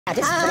Yeah,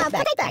 just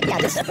put it back. Yeah,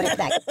 just put it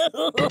back.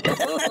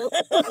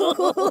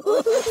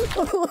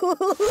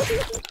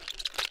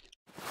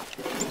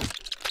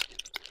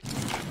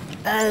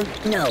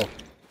 No.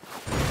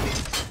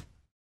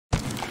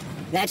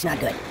 That's not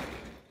good.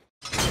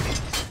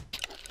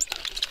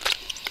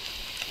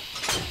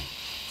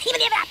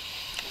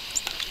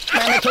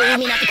 Mama told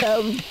me not to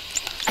come.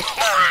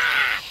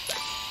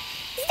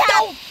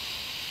 Stop!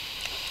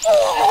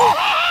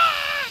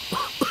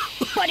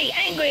 Buddy,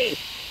 angry!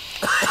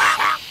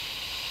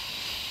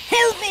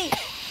 Help me!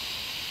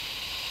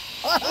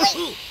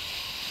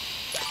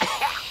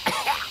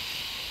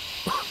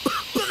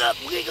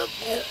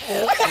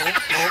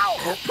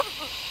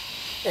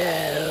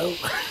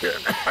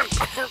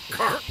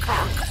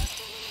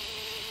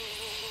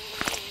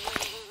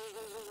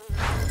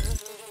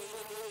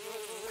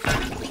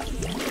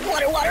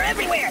 Water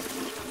everywhere!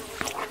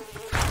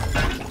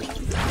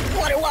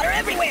 Water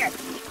everywhere!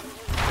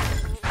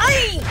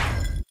 Aye!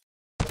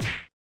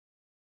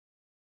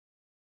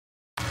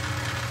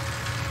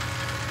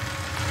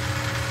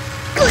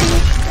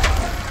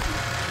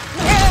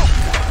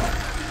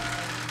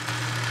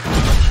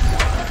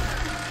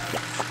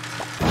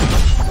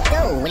 So,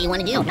 what do you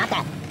want to do? Not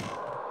that.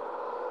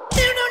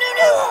 No!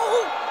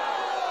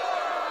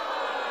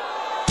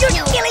 You're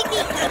killing me!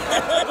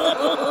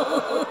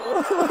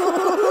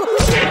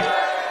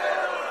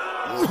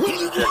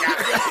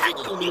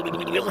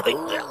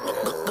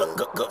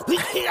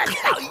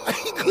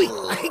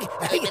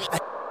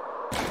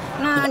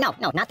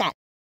 No, not that.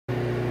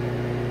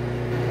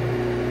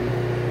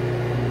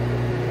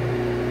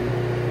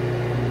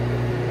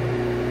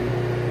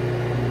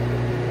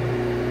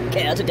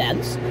 Care to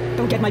dance?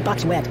 Don't get my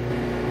box wet.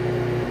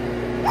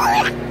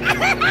 Ow!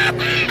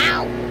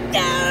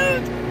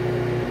 Don't!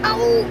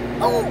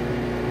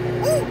 Oh!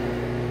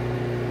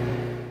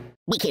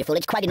 Be careful,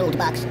 it's quite an old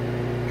box.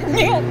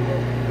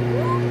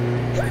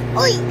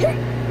 Oi!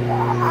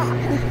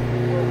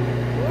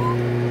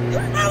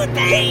 Oh, the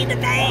pain! The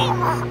pain!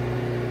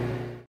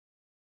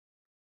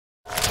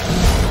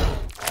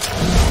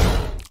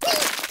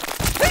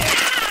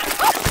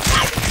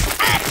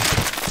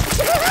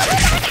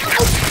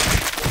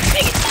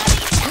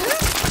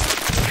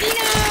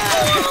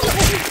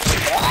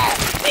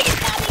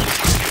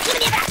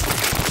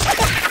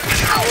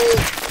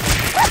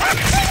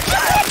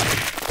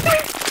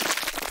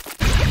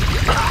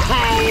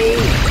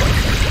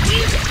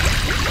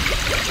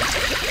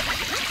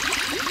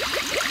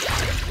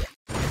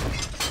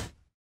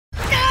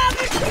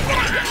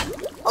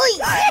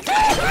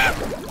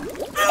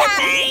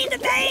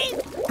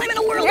 I'm in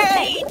a world of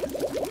pain!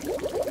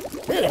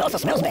 Ooh, it also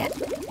smells bad.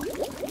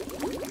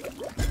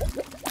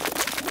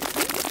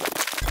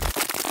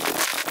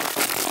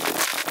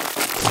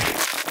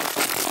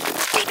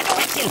 Take the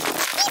direction!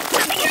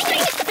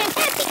 It's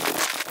fantastic!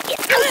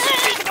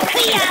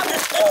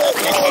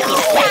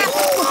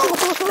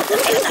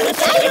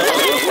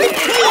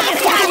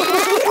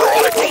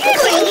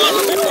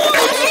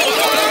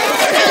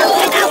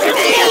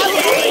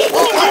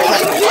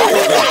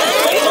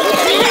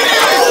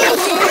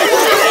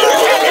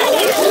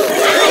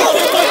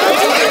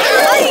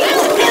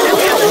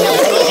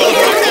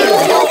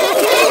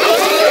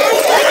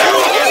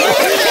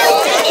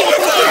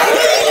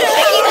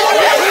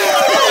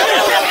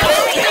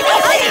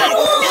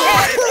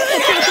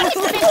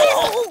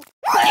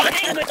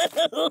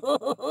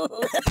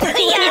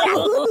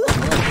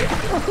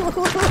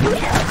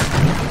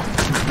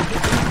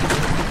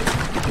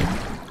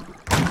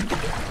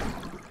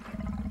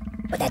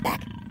 Put that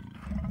back.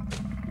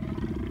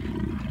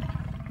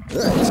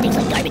 Ugh, it stinks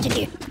like garbage in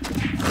here.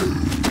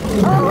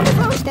 Oh, the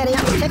flow's steady.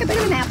 I'm gonna take a bit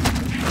of a nap.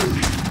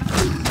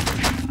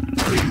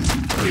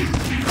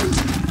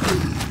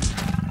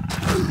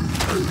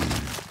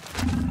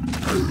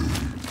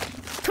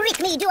 Prick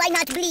me, do I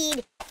not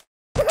bleed?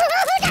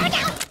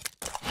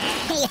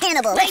 Hey,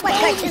 Hannibal, let's watch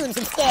cartoons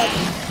instead.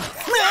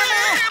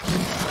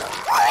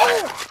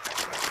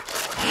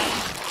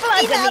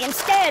 Blood me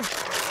instead.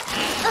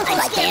 I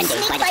like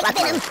Band-Aids by the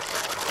truckload.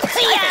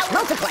 Spiders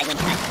multiply when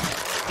cut.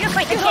 You're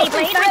quite the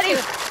K-Blade, aren't you?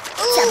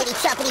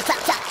 Choppity, chop,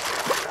 chop.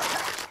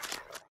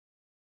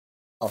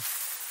 Oh.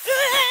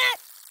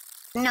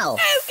 No.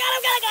 Oh,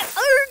 God.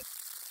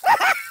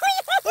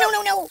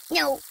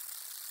 No.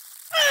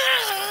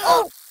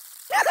 Oh.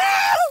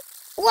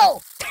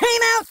 Whoa.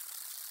 Time out.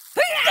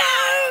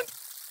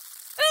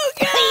 Oh,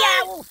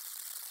 God.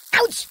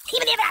 Ouch.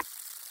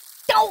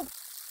 Oh.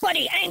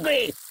 Buddy,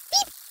 angry.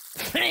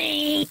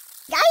 Guy?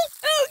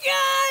 Oh,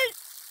 God.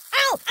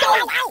 Ow.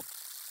 No.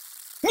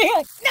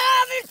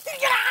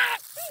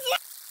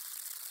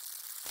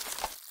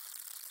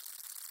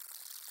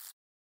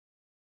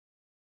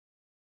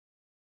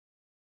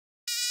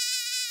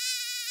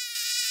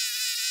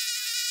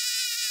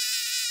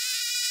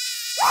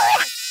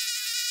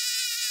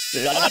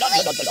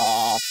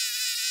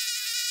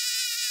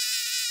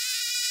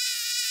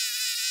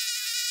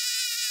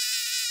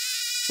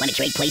 Want to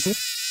trade places?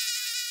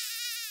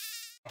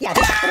 Yeah,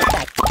 just put it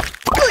back.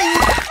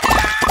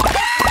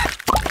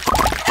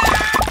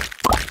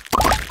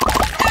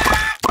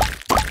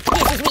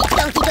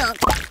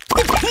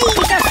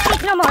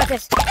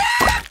 this.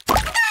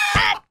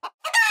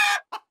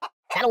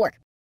 That'll work.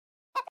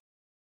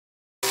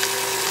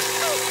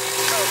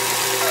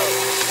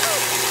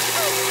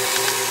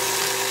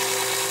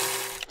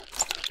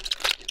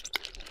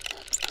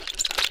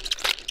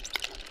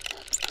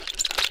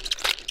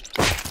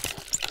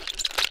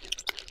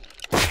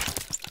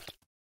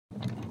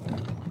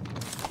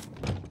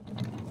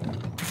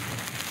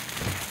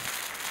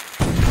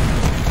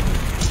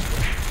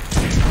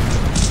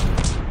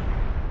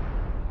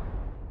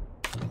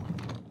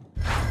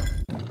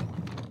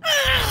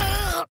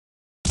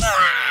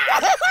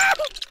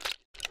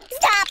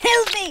 Stop!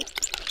 Help me!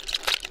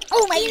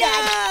 Oh my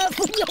Enough!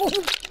 God!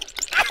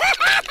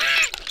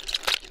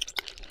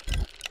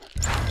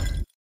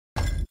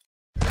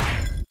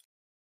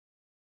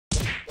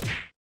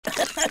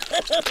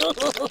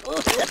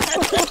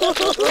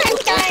 I'm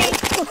dying!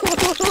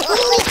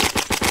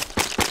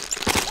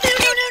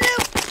 No!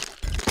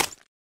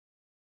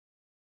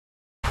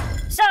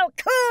 So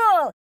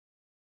cool!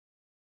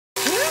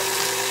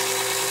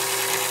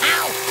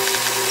 Ow!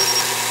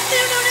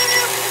 No!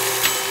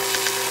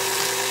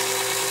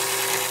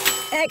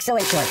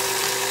 Excellent choice.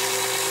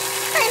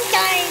 I'm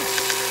dying!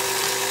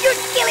 You're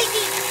killing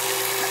me!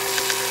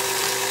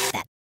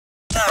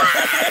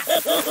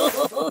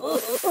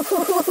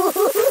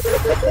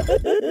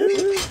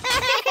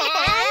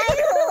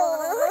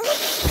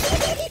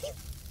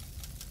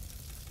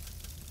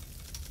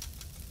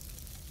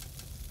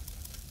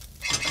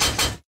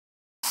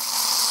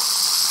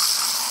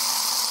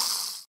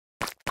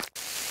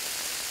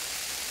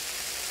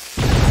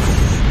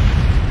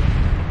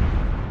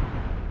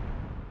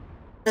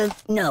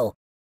 No.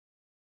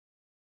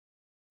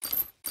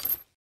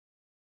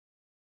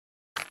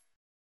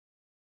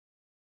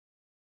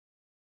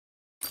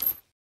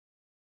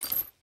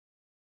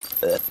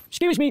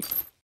 Excuse me.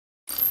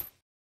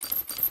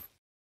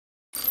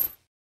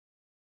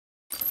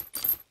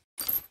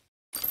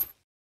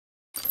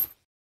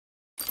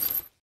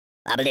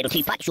 I'm a little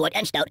teapot, short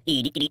and stout.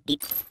 Eat.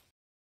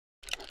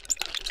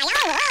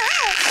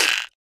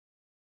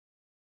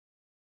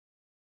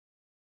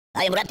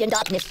 I am wrapped in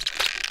darkness.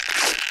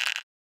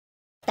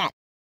 That.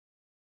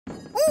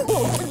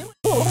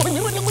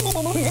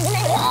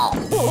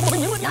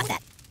 Not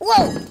that.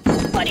 Whoa!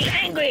 Buddy,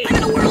 angry! I'm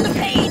in a world of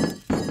pain!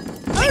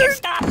 I can't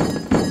stop!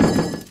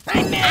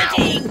 I'm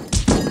melting!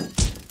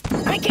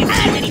 I can't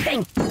do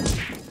anything!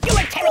 You're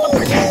a terrible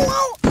person!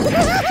 Oh,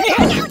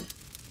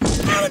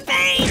 the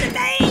pain!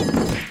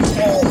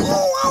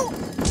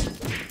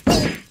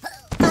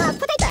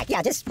 Put it back.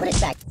 Yeah, just put it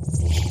back.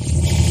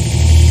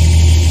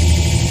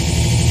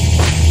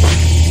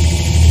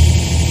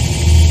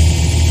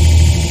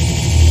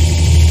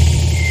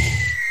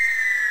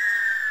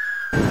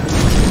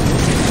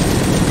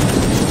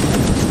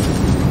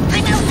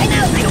 I'm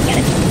out! I don't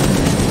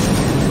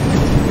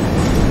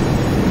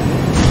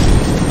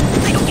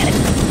get it!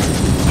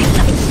 There's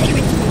nothing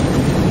sacred!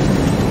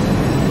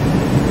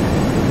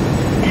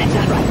 That's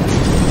not right!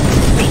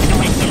 Reach the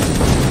rescue!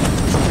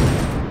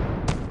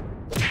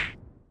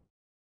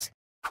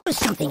 Do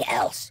something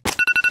else!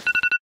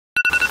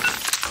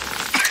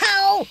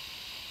 Ow!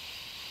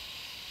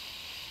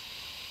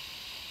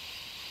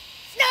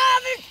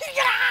 Stop it!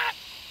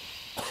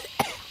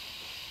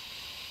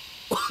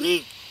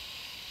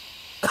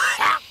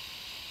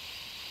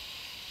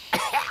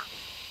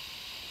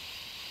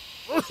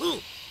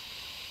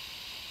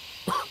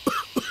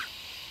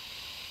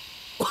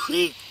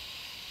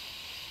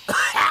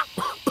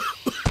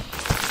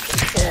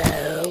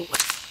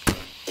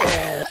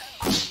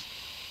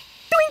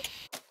 Doink!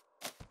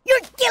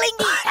 You're killing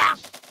me!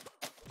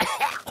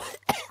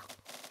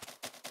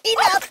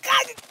 Enough!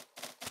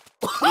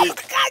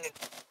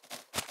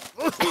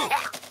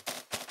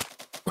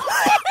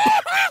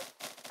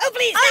 Oh,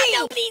 please!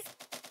 No, please!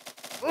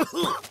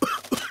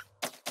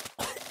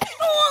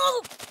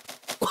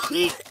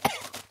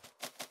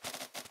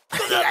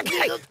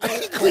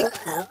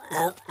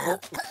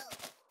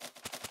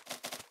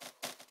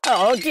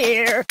 Oh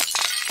dear.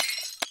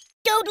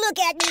 Don't look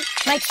at me!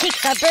 My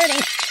cheeks are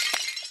burning.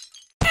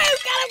 Oh,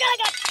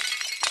 God!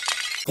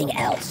 Something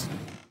else.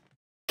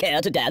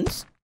 Care to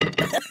dance?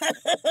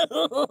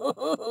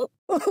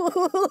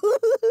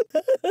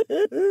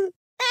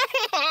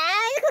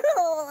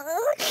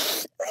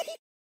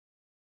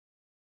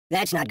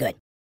 That's not good.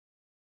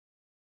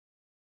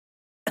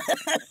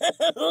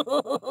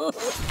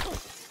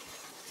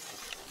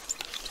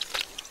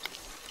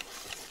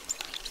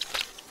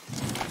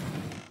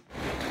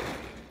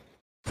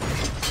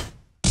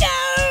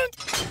 Don't!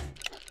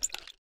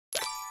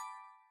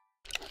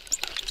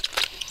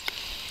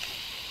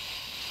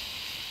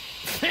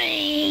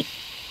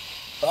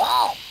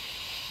 Oh!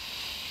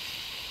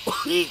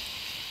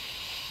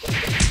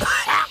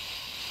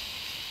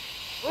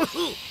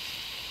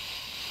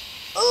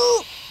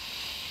 Ooh!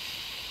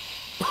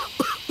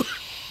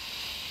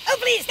 Oh,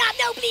 please, stop!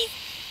 No, please!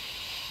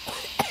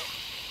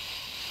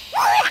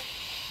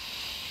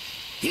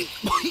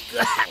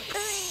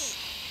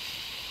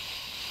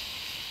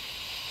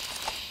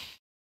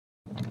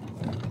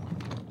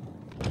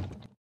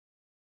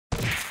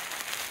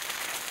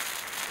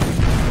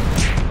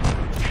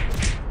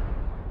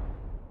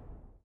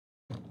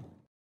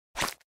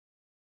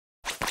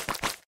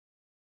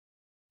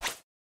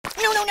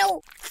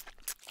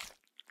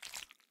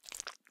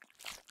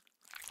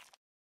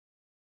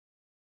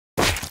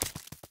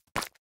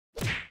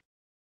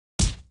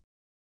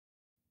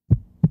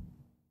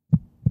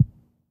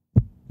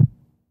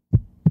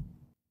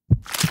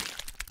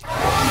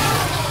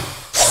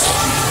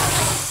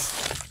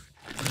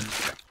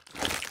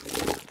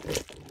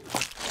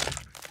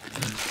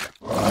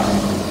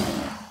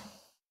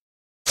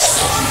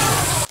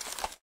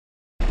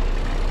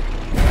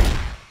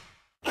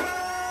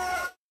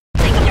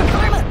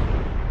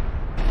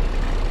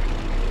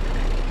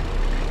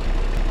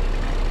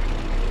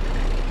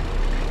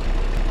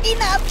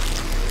 Enough!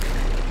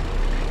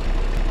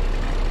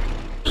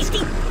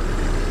 Beastie.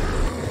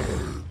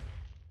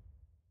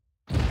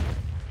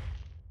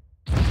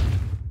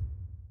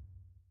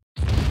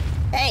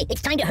 Hey,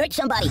 it's time to hurt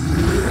somebody.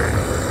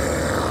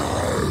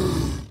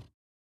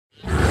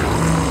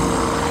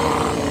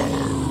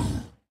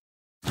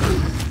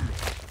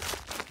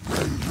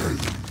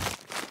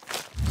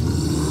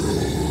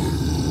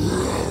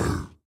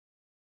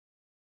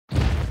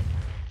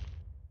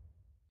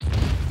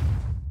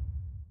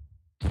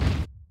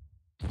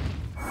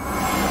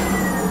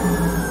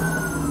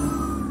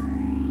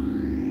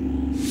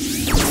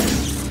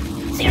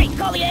 Siri,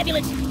 call the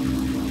ambulance.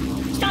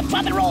 Stop,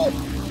 drop, and roll.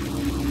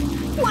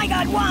 My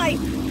God, why?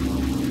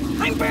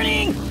 I'm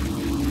burning.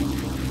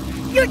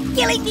 You're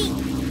killing me!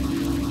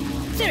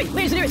 Siri,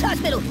 where's the nearest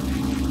hospital?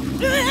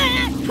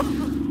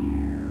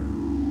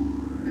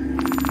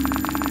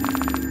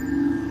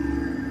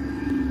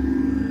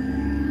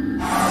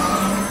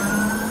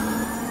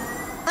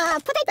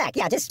 Put that back.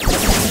 Yeah, just...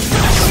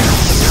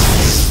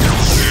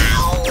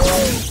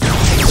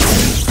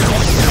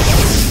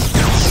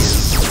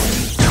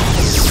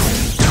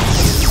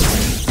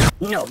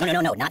 No,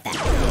 not that.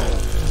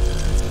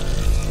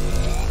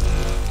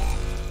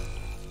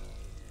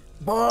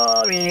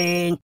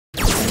 Boring.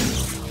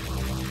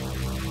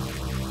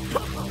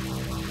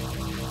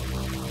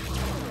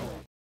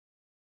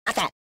 Not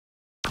that.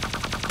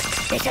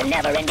 It's a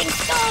never-ending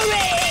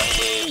story!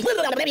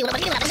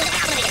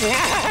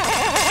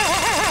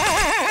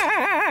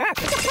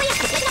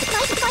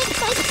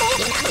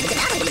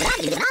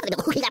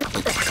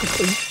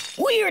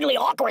 Weirdly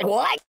awkward,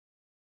 what?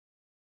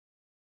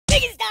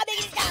 Make it stop, make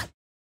it stop!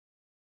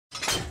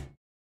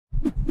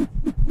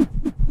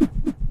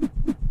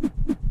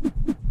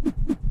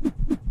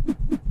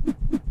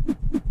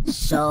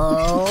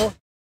 So...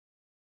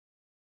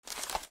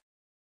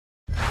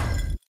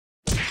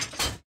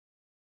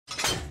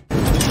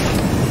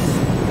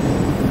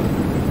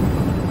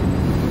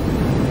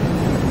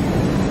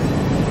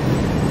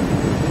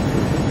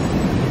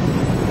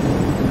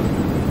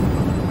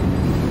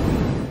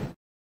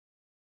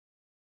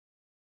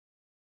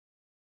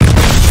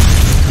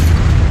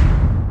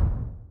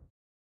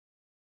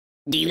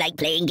 Do you like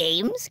playing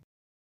games?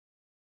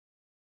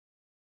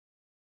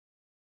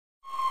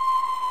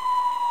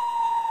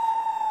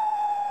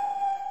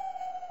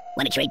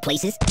 Want to trade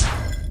places?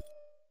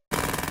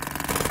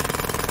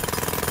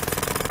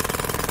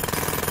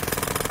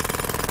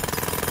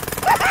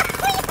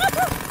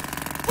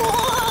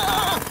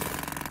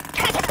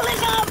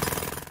 Cataclysm!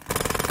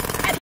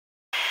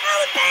 Oh,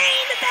 the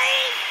pain! The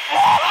pain!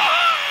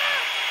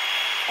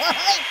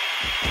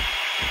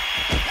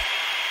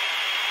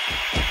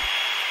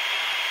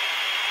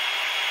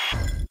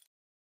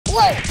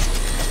 Whoa!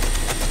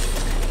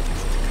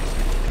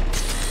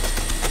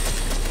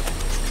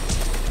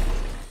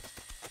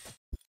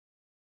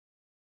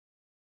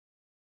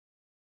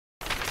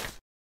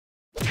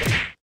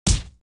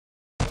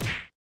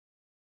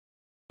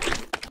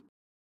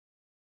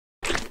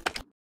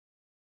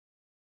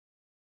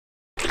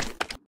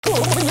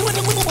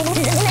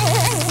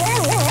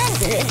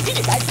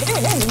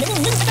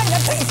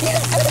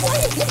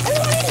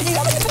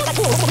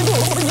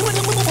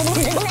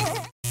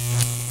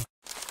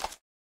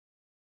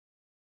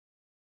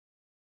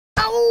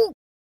 Oh!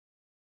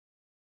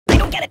 I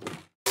don't get it.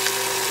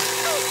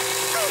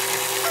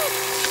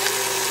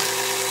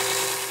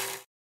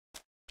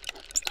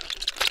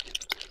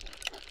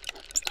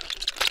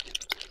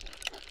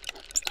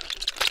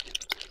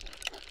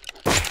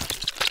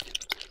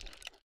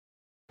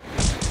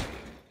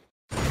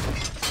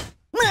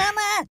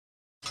 Mama!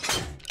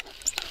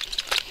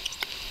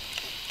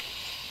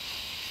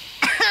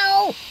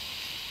 Ow!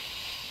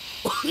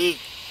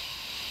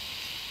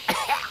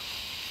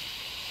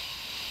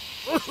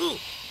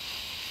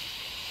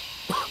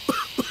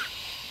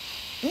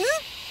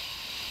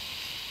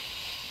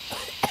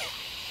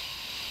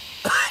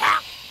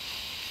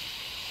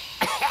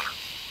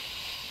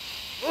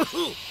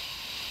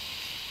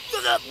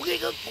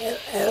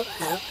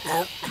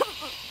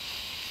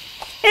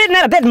 Isn't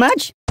that a bit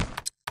much?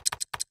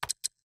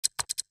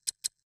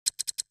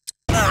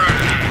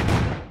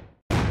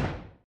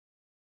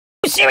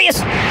 You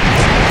serious?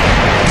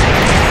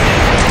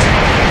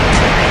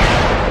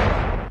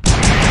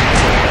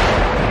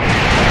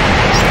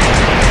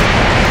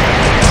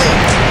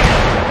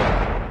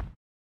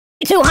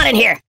 It's too hot in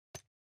here.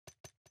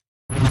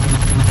 Oh,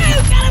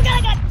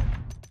 God.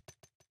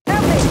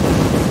 Help me!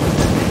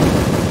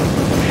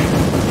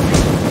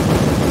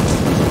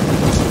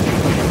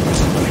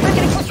 I'm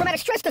getting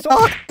post-traumatic stress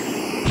disorder.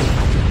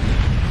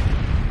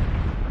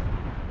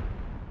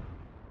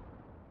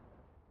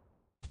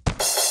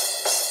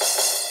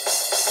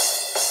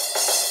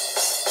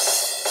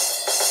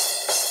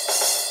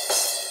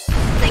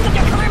 Think of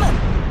your karma.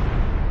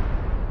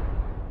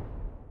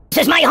 This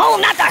is my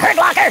home, not the Hurt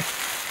Locker.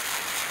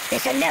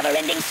 It's a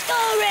never-ending story.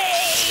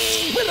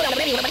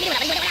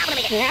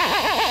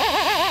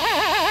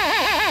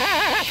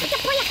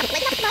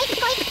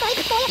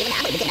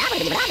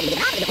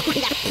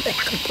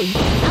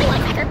 Honey, want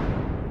a cracker?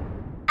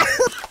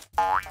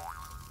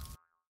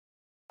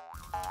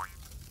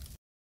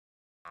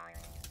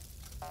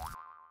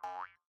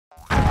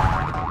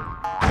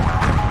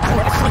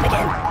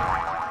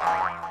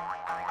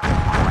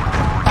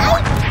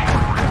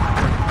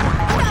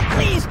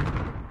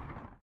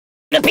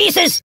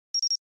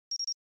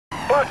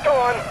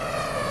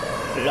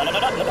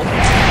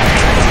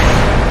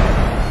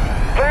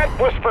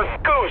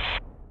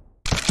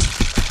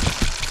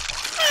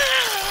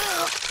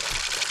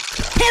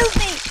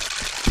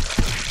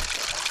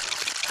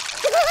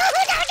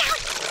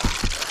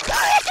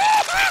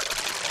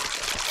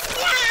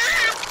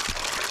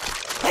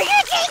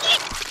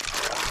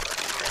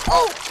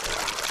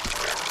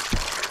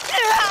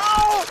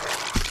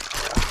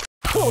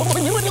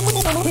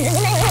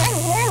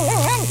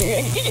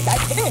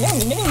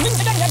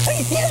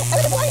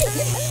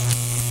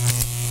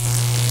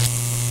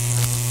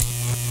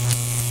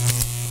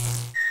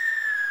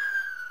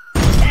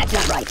 That's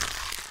not right.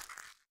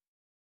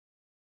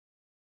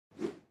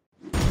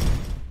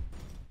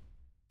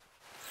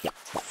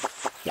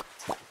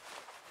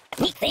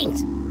 Neat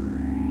things.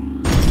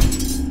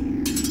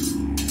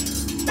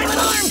 I'm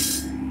unarmed!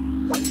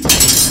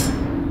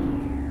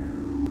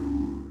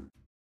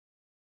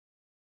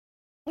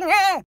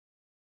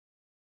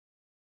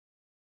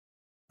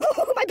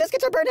 Oh, my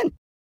biscuits are burning.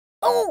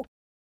 Oh!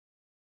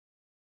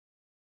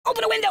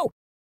 Open a window!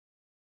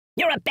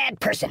 You're a bad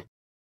person.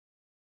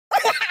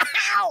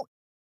 Ow!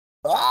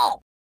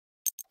 Oh!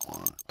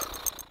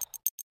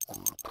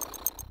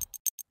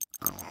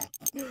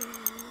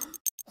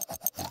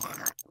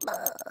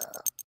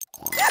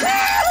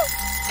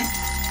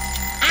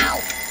 Ow!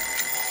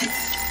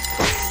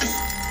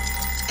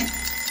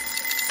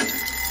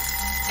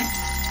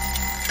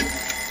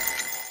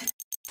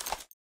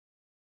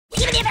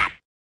 Give it back!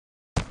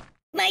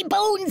 My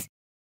bones!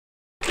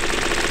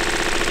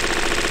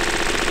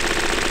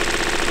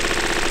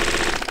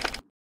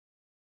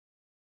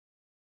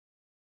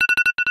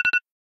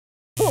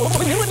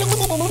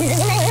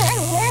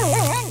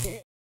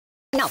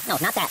 No,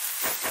 not that.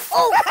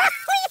 Oh!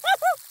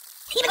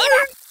 Give it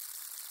back!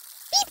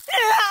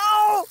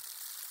 Ow!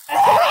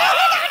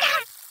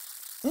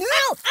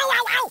 No! Ow,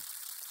 ow, ow!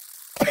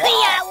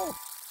 Ow!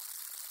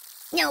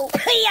 No!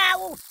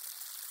 Ow!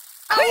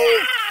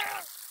 Oh!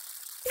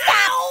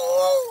 Ow!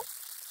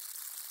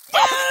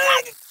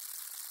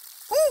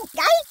 Oh,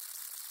 guy.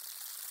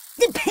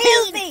 The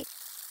pain! Me!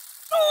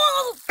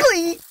 Oh!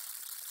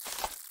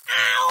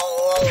 Ow!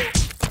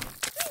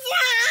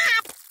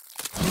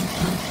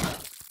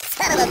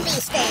 Son of a bee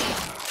sting.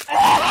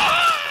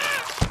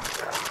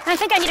 I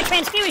think I need a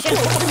transfusion.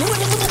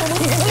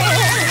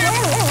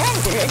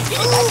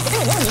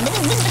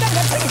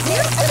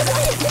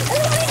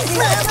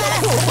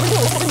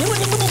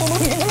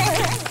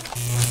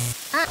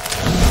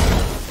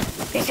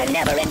 It's a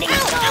never-ending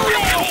story.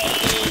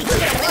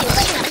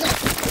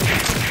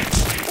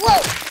 Whoa!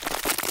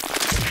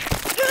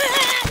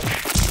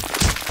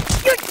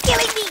 You're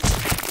killing me.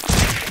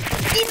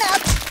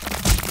 Enough!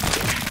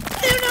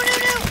 No.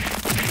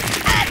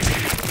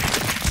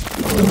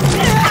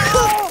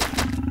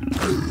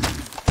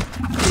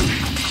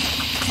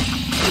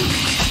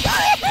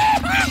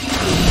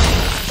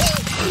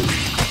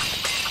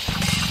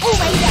 Oh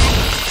my God!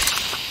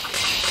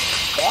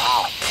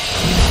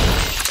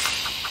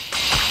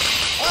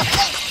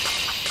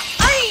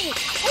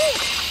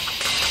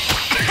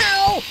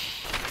 Ow!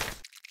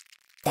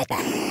 That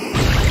bad.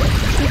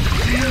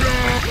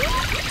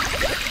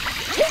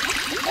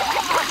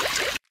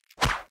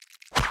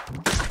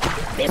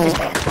 This is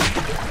bad.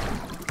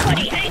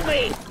 Buddy,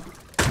 angry!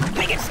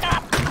 Make it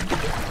stop!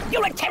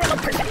 You're a terrible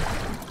person!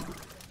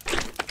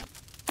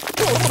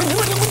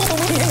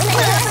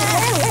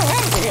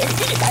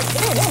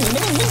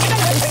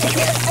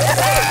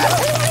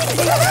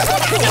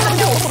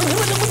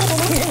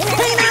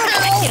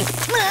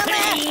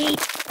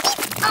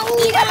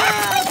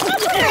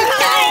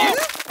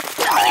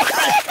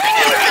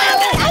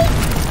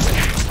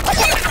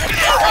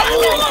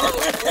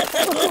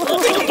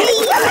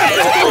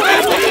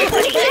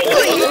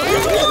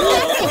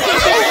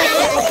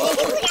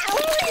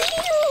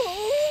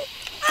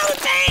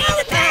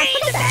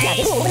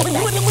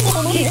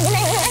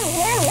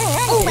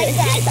 Oh my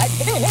God!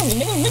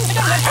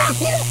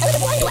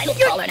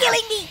 You're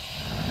killing me!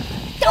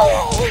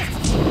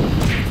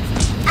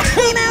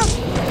 I'm out!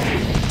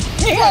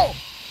 Whoa!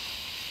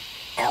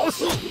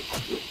 Elsie!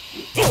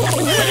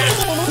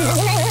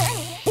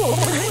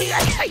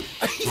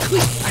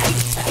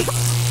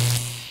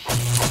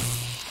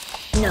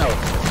 No.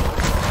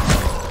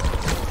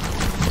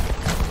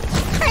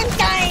 I'm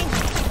dying!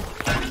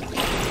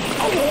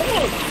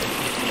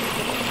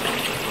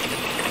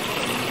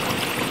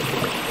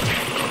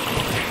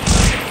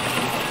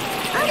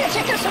 I'm gonna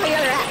check out some of your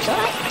other apps,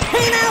 alright?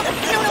 I'm out!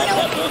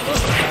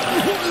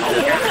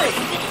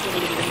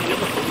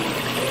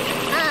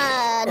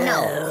 No.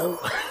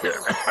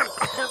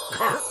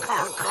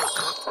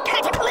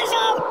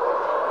 Cataclysm!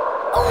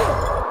 Oh!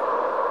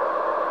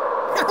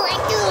 Oh,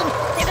 I'm doomed!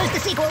 There goes the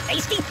sequel,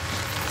 Tasty!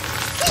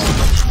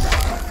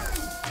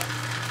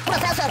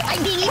 Look, Elsa,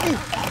 I'm being eaten!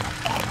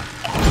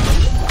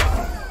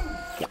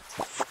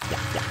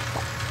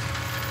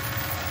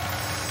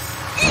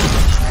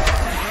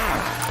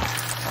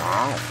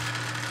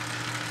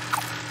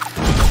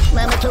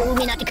 Mama told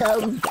me not to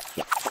come.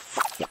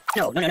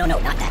 No,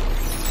 not that.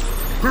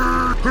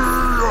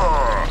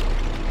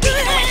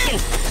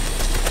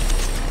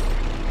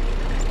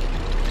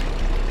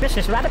 This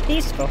is rather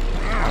peaceful.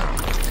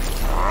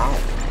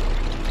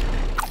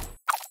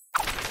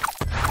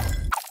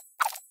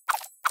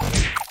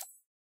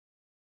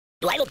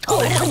 Do I look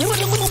tall enough?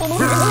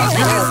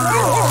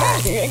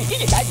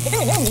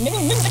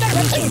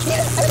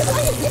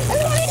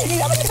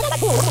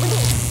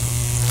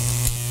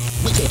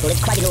 Be careful,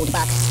 it's quite an old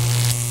box.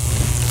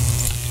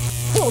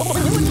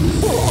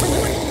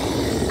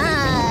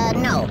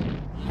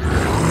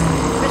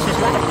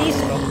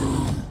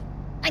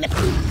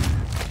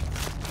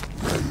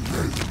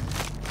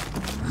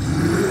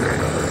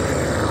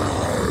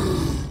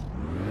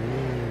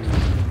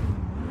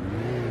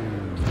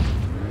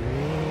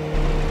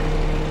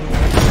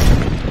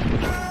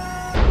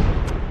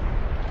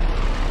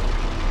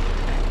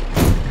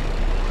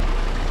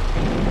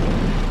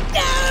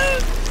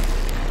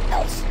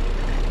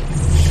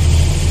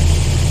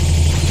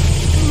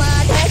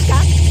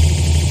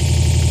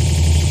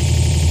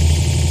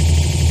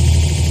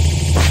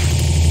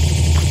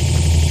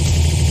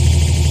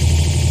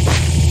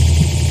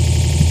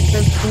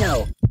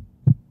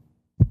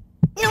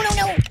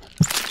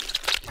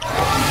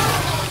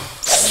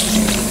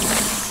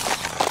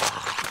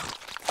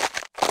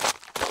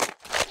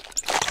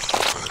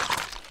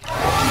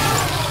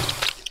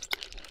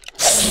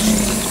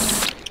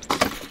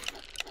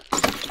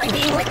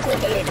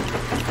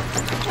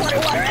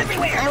 Water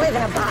everywhere! I live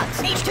in a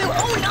box. H2,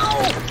 oh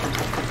no!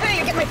 Hey,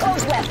 you're getting my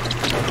clothes wet!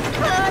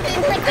 I'm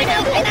being liquidated.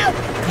 I'm out!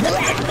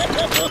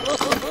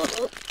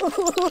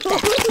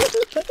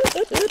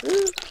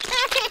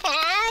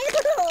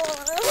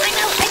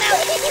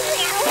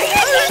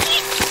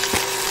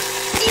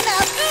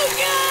 Enough. Oh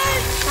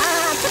god!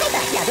 Put it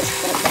back. Yeah, this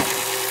put it back.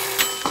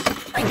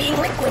 I'm being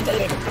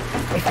liquidated!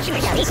 Refreshing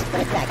my face!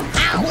 Put it back.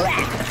 Ow!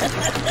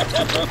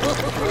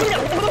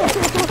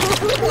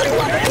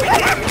 Water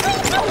everywhere!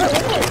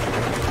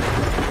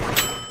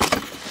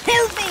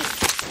 Help me!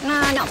 No,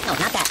 not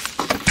that.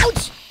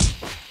 Ouch!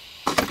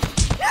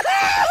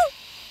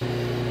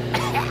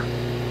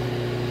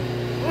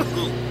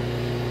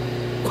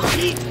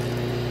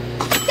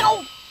 No!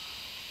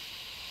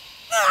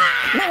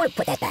 No one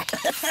put that back.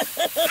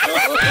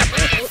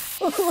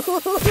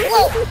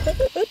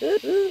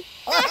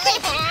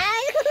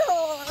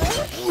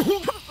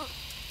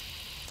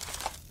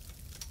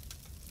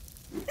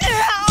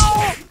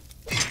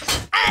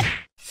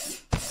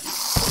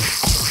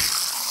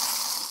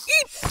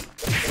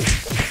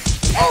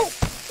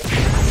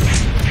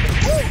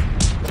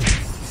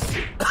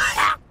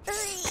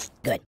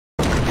 Good.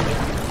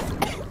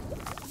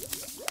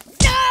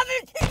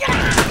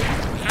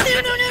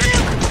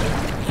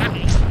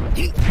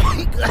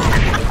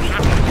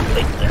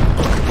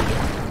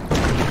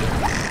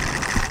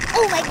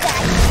 Oh my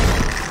god.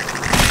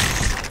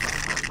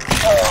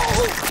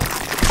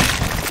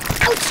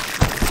 Ouch.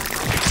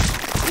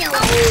 No.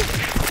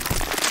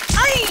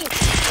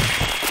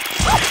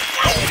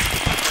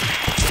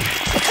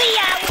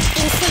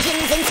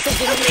 Incisions.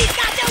 Please,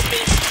 God, help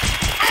me!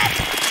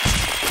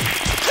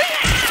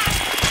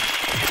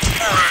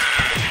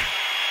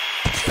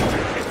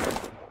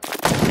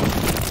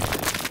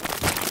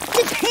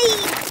 The pain.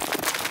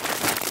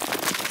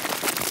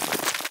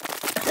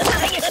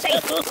 Nothing is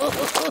safe!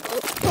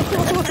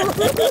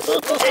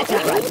 That's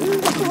not right.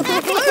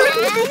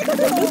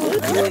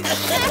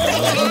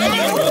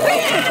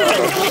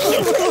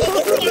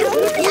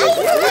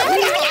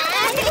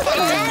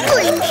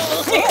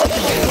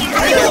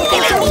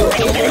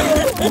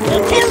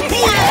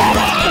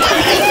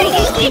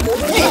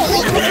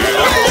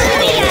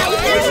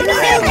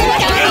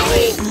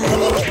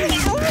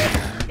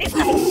 It's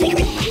nothing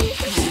sacred.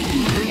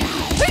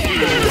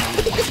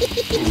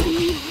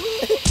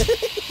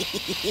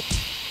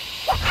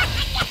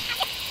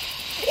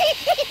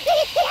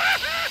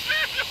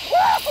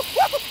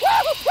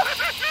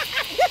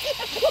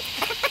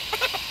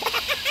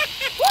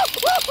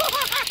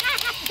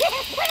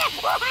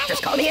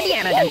 Just call me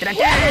Indiana. Dun, dun,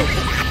 dun.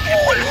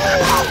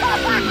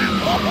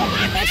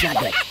 That's not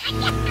good.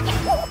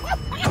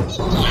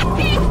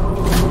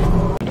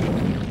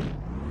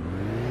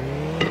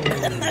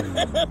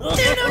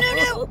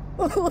 No.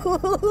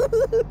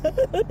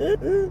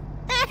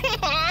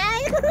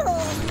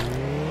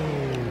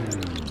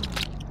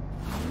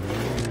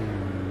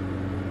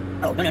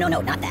 Oh, no,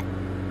 not that.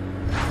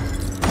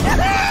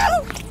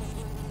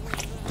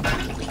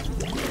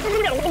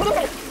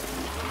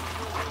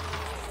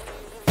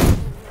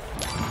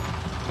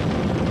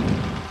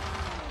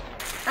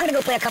 I'm gonna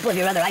go play a couple of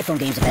your other iPhone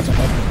games if that's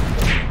okay.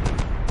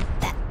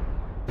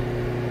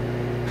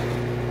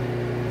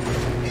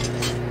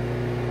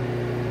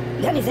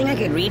 You got anything I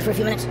could read for a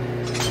few minutes?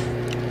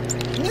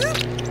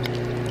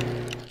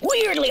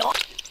 Weirdly off.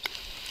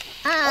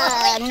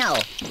 No.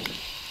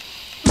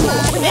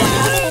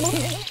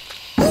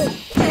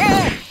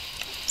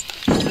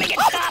 Make it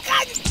stop!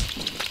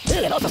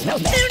 Ugh, it also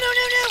smells bad. No!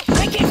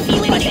 I can't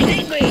feel it. I'm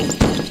angry.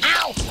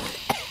 Ow!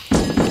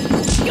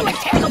 You're a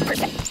terrible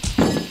person.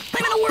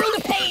 I'm in a world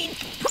of pain.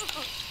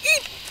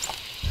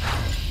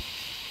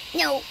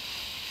 No.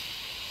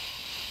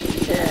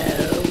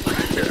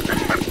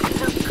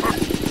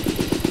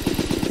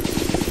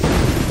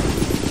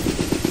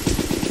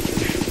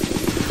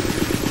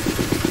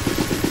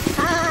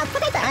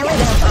 Put it back. I live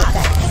in a box.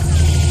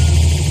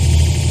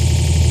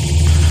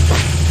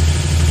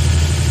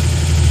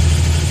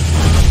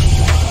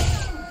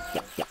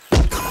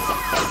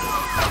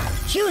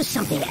 Choose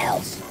something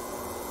else.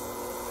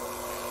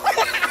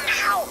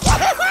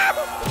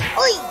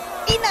 Oi!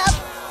 Enough!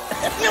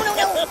 No.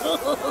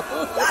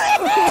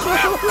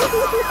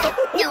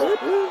 No.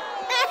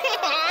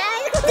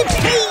 The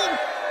pain!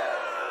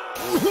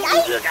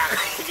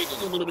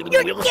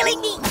 You're killing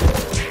me!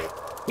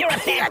 You're a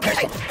bad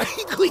person.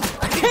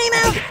 Time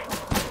out!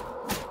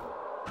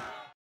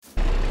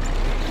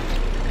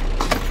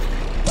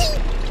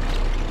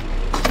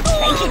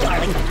 Thank you,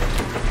 darling.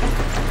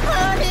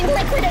 I'm being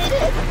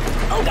liquidated!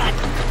 Oh, God.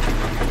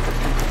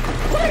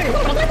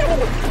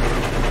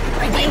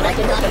 I'm being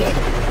liquidated!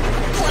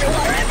 Water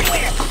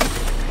everywhere.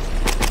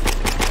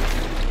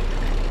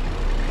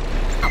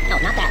 Oh, no,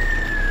 not that.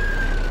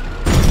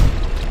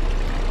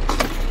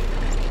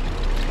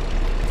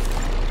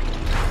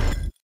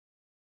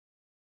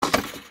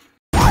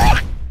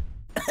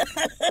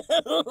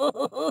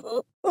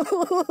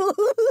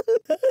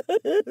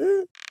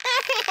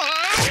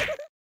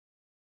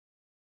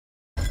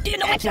 Do you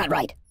know that's not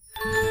right?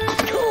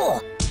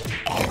 Cool.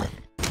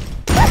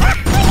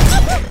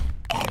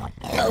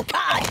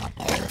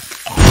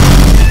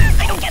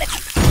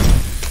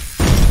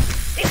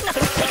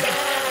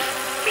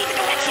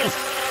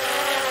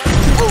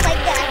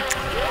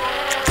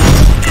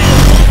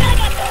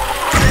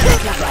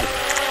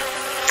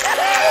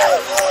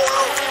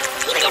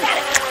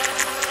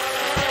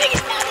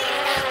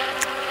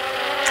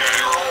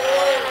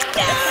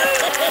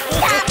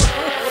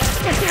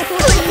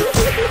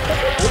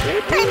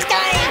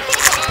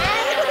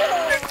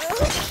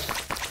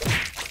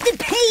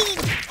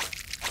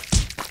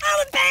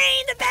 Oh, the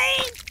pain! The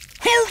pain!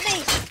 Help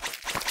me!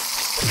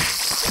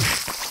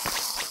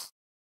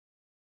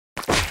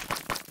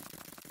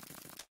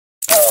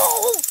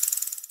 Oh!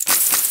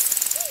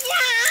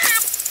 Yeah!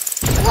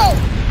 Whoa!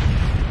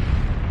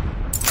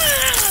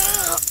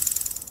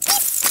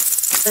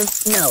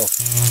 No.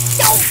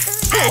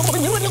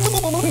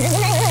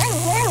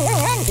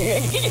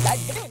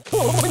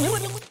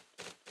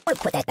 We'll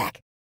put that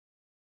back.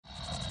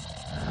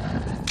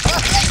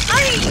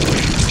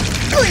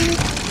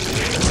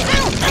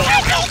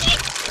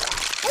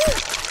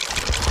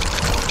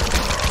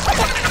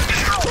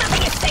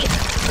 Nothing is safe.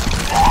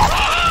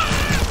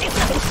 There's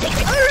nothing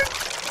sacred.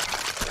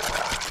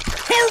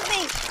 Help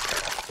me!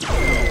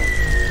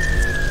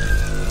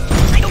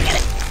 I don't get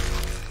it.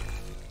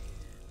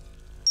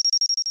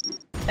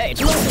 Hey,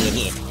 it's lonely in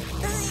here.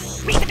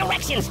 Read the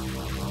directions.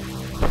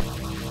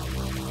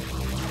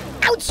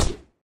 Ouch!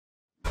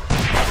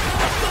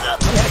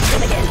 I'll never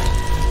swim again.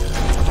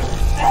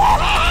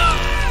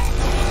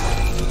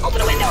 Open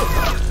the window!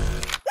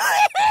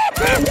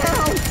 Calm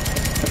down!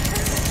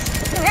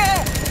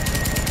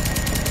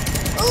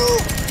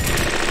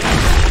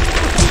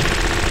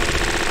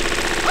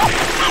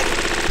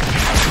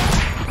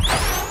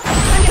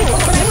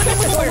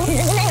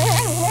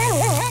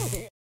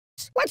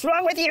 What's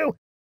wrong with you?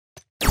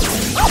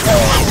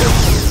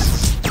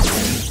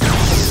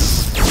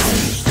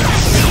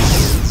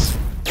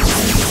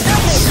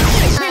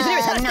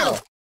 No.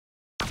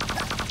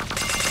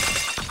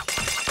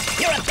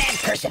 You're a bad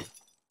person.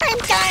 I'm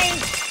dying.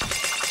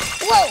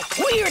 Whoa,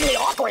 weirdly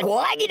awkward.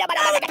 Oh.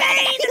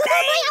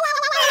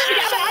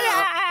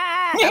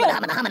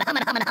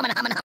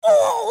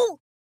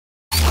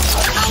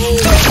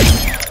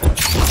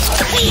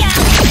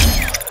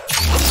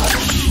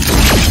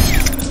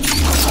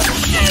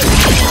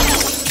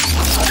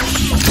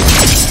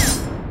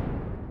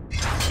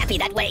 Happy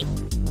that way.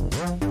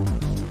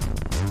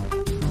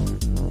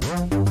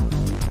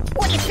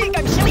 What do you think?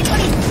 I'm silly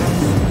buddy.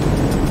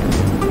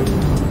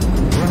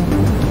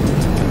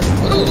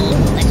 Ooh,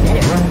 that's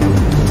better.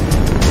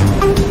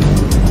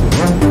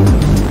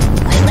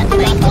 I left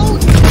it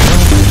cold.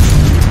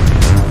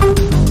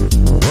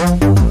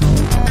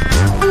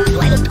 Do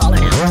I look taller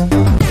now?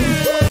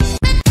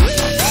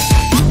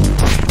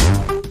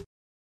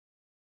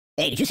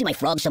 Hey, did you see my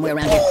frog somewhere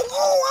around here?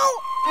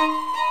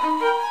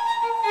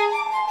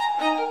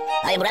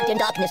 I am wrapped in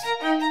darkness.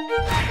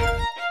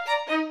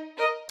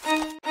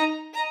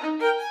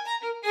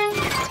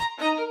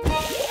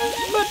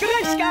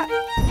 Matryoshka!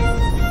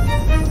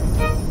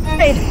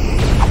 Hey!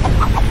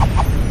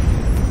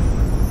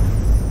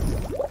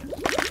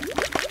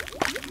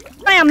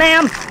 Bam,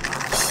 ma'am!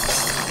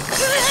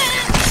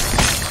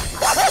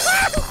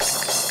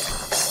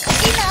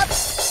 Enough!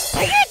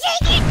 Are you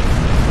taking?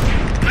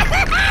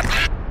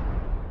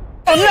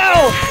 Oh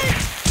no!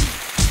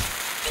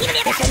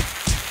 Listen.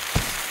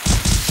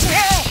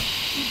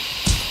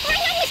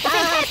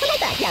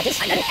 Yeah,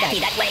 this I'm not happy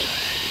that way.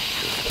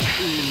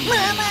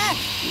 Mama!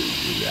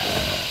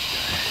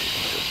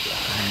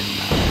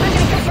 I'm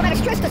gonna post-traumatic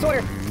stress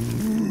disorder.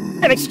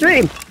 I'm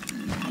extreme.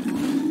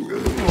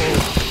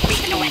 Read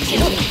the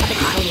directions of the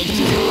coddling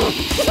agency.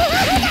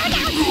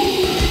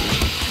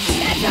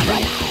 That's not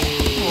right.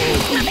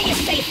 Nothing is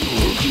safe.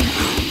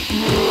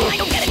 I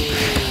don't get it.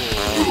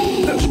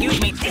 Excuse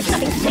me, there's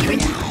nothing sacred.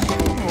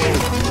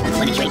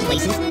 Let me trade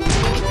places.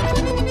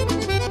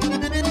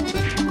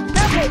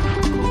 Okay.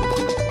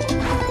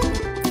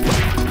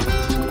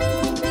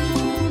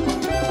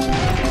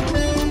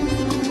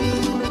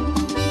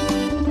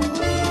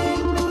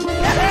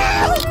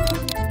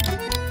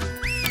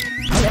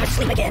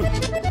 Sleep again. I'm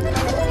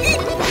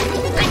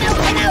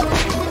out.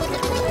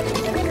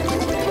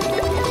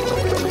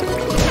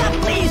 Stop,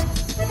 please.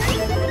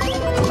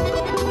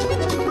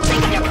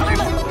 Think of your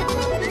karma.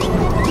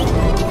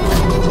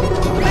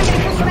 I'm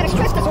getting post-traumatic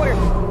stress disorder.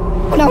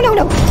 Oh, no.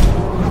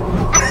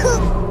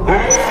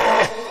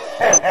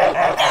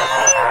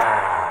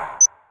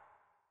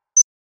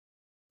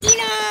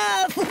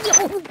 Enough!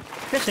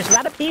 This is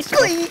rather peaceful.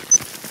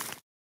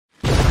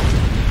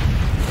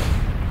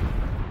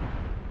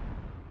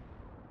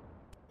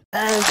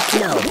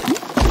 No.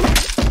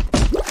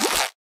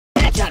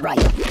 That's not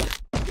right.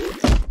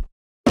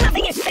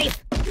 Nothing is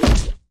safe.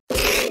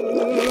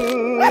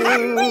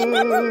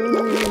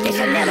 It's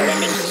a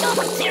never-ending stop.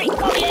 Siri,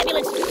 call the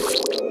ambulance.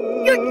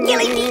 You're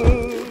killing me.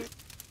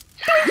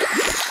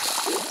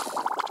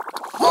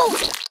 Oh!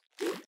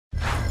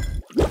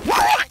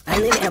 I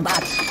live in a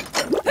box.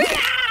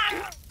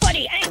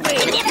 Buddy, angry.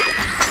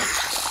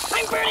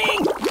 I'm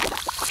burning.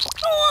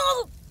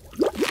 Oh!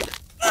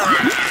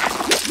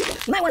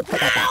 You might want to put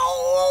that back.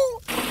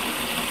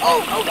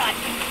 Oh God!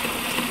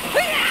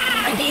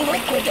 I'm being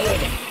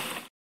liquidated.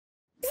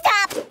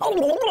 Stop!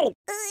 Oh.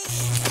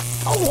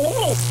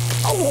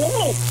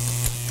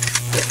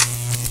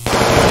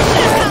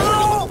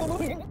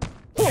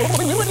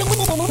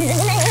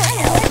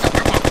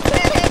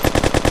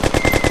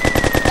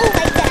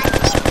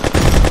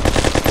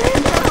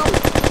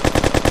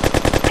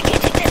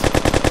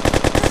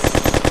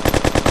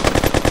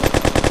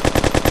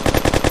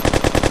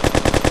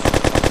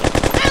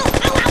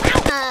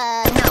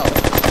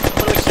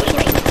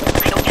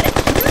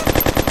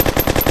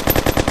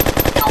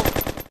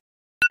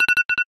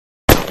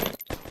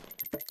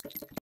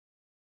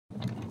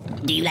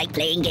 Do you like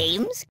playing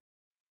games?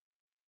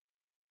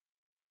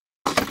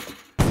 Oh,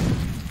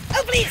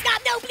 please stop!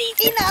 No,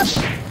 please! Enough!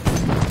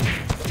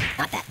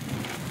 Not that.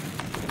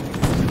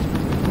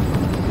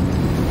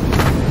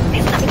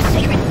 There's nothing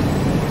sacred.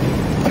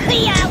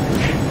 Hey-ow!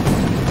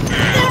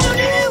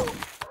 No!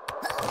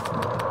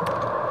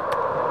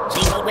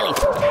 Steamboat Willie.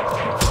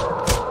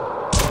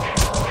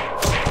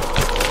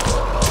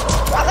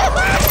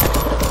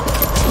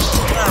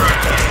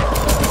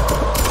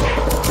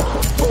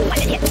 Oh, what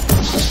did it?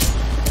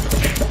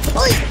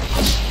 Oi!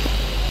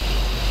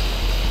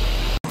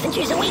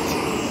 Centuries await.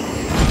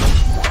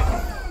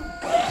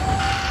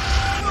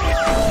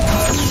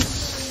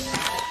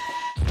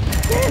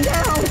 Stand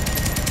down!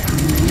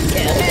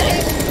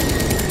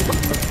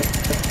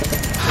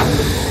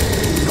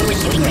 Go to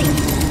shooting range.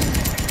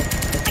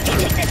 I can't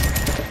take this.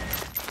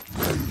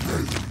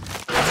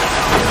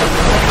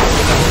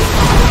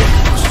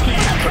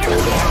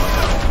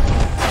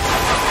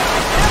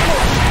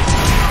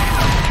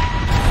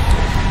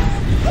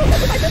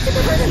 My biscuits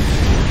are burning!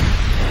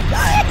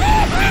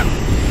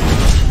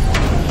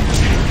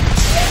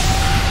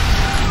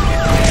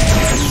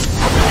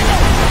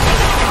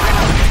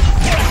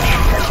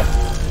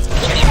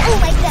 Oh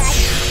my god!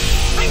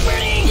 I'm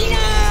burning!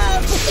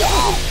 Enough!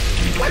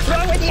 What's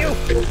wrong with you?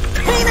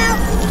 Time out!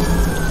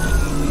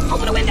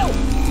 Open a window!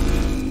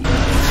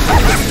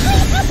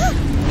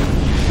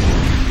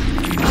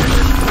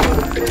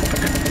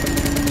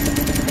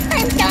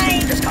 I'm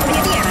dying! Just call me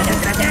at the end.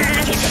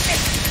 I can't take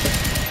this.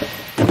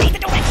 Read the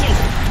directions!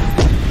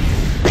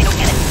 I don't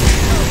get it.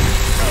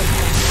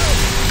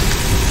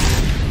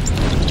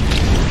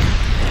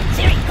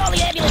 Siri, call the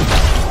ambulance!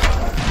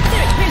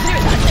 Siri, here's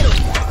hospital!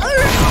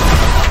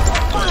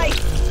 Why?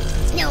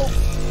 No.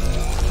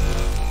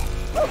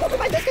 Oh,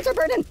 my biscuits are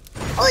burning!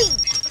 Oi!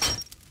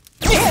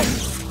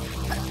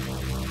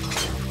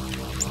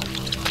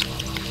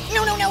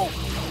 No.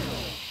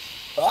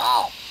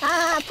 Oh!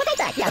 Put it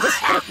back. Yeah,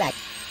 just put it back.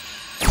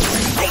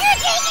 Are you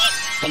taking it?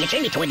 Can you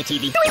turn me toward the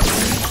TV?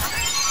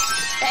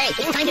 Hey,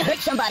 it's time to hurt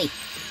somebody.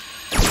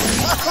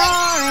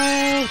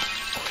 Sorry!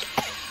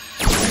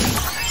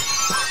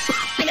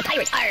 I'm a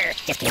pirate. Arr!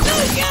 Just kidding.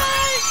 Oh,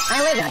 God!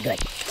 I live not good.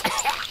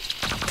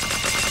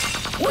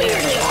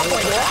 Weirdly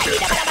awkward.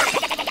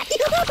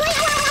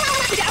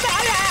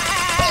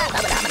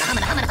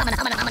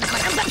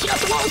 I'm bouncing off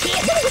the walls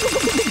here.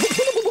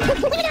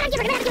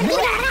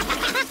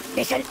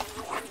 Listen.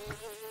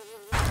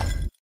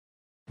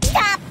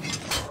 Stop!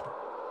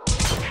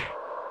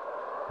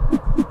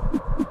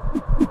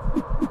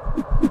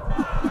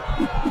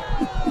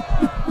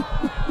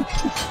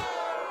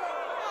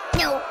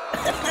 No.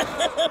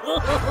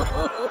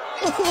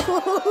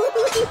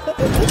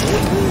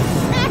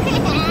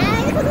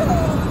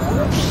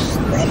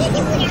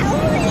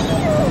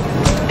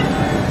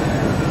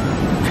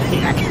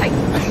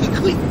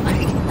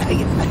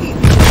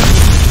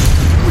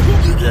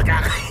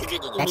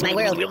 That's my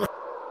world.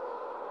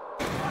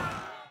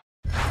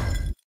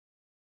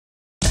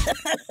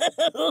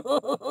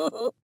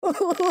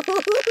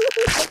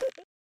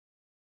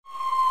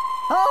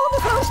 Hold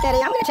the phone steady.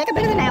 I'm gonna take a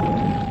bit of a nap. No.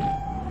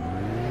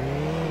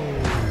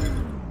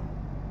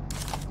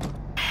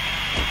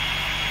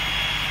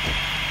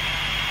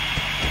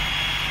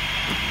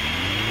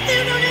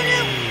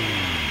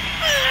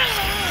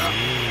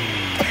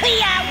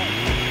 Yow.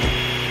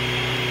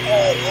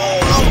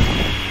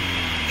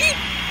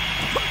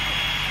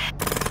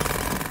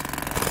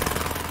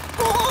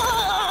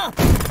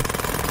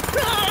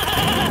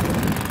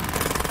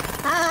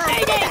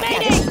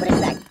 Mayday! Put it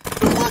back.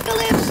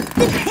 Apocalypse!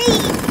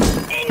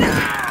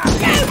 Enough!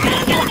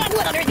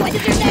 What on earth do I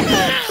deserve that?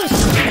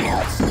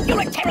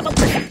 You're a terrible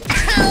person!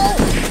 Ow!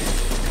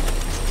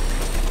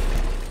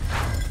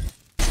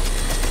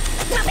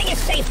 Nothing is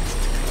safe!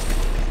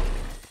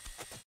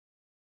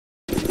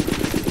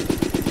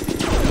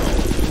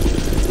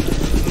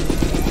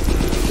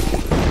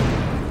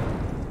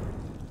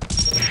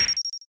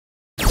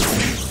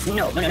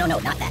 No,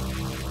 not that.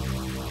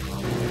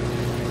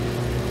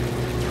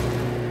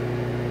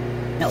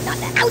 No, not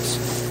that. Ouch!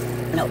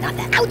 No, not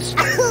that. Ouch!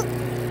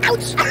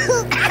 Ouch!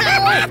 Ow!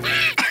 Ow!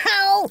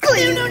 No!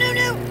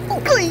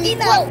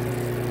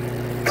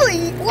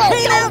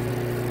 Enough!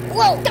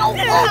 Whoa! Don't!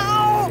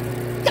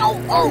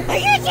 Oh! Are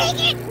you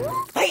taking it?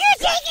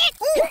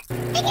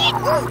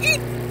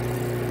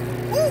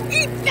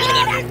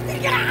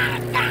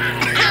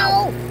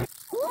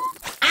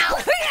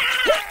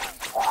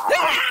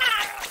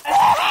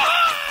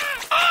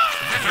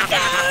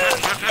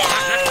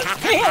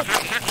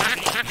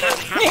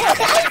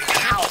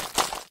 Ow!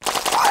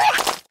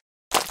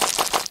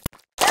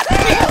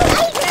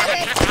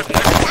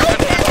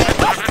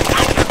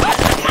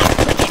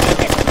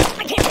 I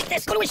can't take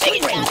this. Go to a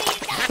shooting range.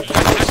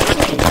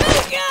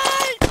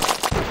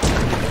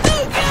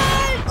 Oh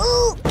God!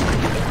 Ooh!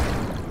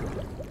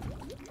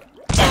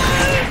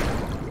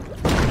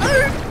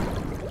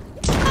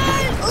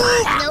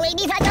 No,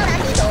 baby, I don't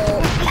have to go.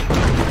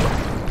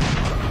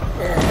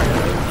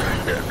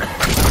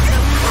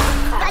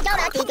 I don't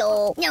have to go.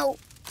 No,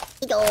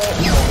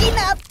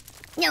 enough.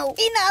 No,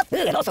 enough. Ooh,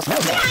 it also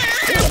smells bad.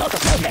 Ooh, it also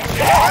smells bad.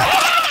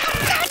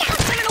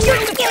 I'm in a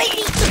world of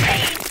pain.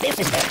 This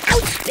is bad.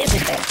 Ouch! This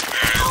is bad.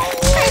 Ow!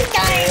 I'm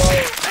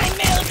dying. I'm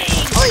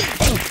melting. Oi!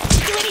 Thing,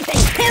 do anything.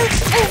 Help!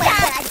 Oh my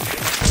God!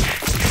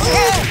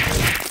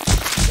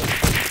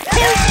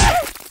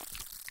 Help!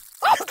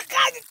 Oh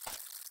God!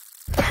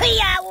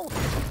 Yow!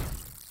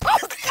 Oh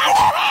God!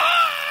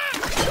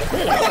 Ooh,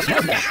 it also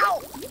smells bad.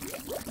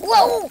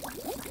 Whoa!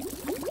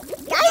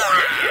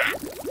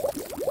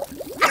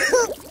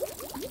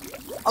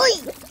 Oi!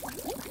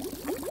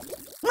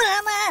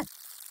 Mama!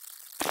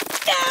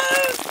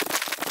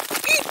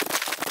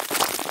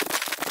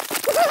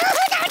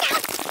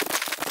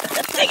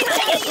 Take it.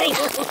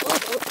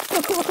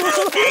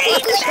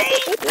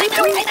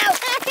 I'm out!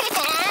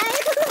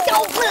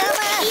 Don't,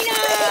 Mama!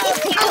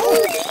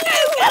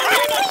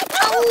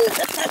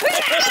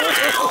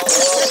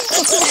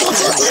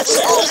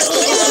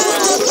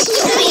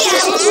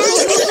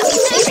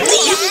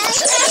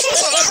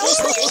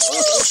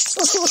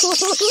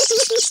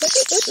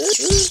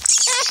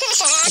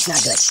 It's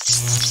not good.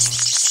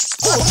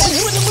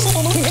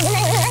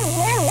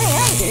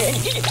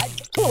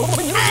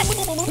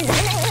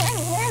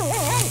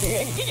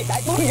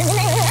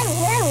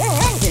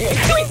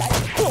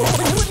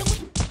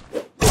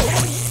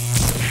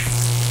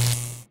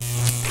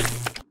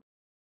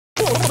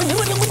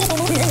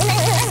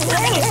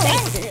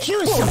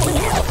 Choose something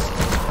else.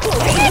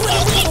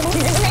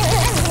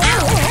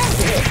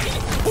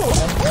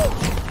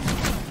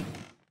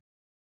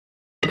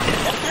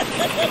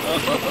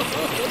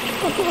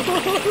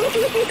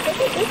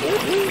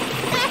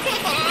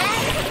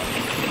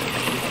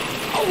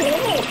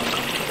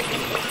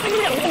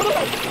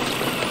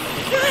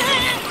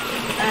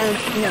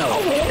 No. No.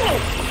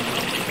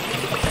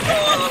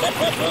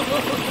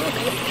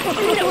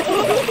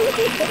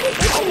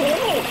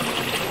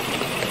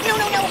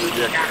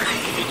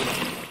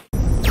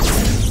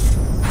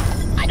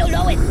 I don't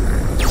know it.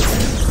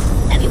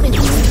 Have you been to...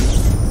 Do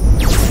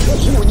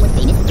you know anyone's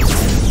seen it?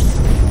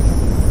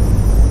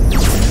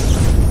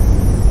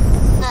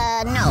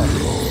 No.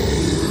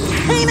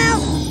 Time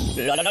out!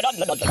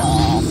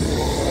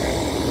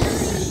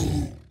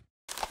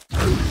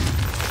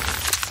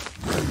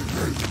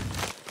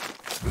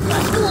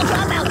 School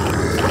dropout.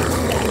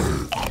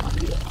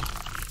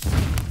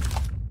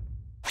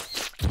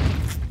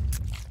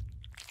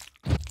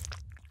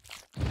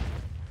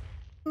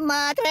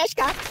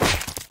 Matryoshka!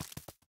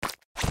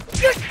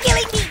 You're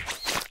killing me!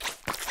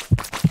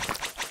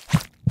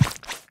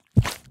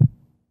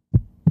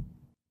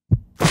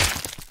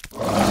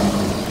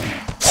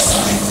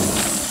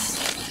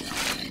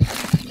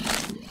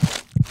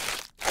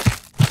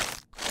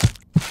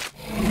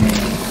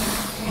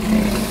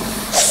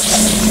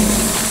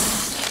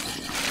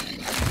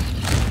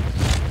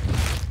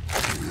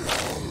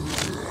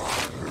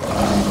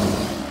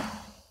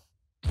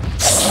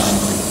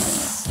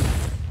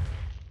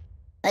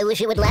 I wish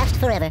it would last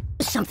forever.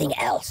 Something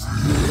else.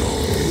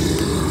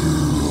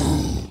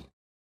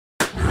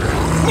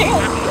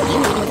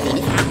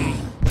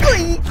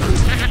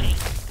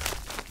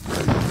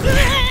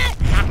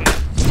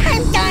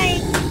 I'm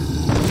dying!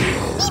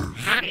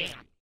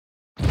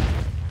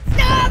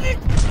 Stop it!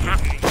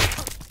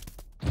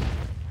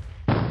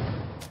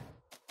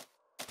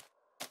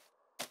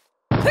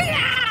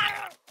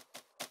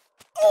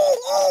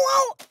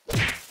 Oh!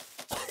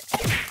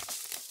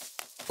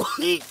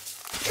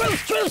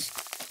 Truce!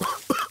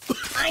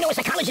 I know a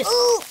psychologist.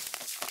 Ooh!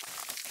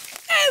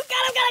 Oh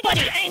God, I'm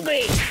Buddy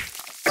angry.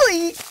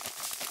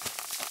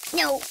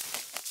 No.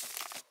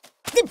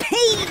 The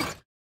pain!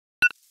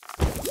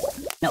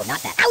 No,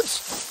 not that.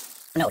 Ouch!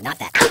 No, not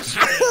that. Ouch!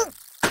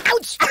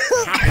 Ouch!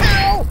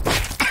 Ow!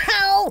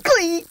 Ow!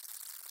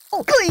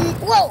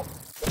 Whoa!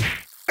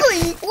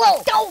 Whoa!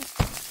 Don't!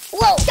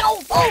 Whoa!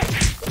 Don't! Oh!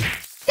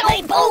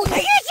 Don't! Oh! Are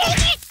you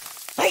taking it?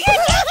 Are you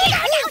taking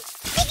it?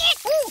 Take it!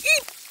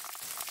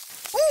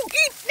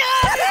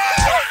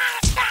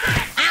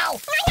 Ow!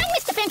 I know,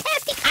 Mr.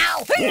 Fantastic! Ow!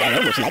 Yeah, I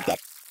almost like that.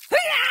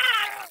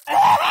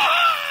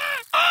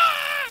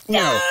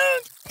 No.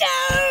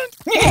 Don't!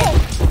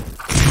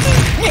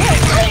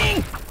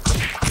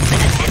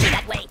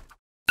 That way.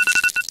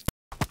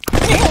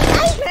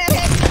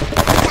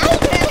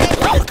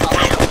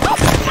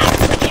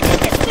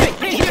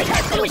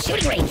 To a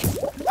shooting range.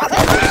 Oh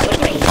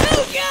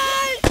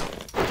God!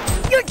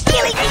 You're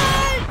killing me!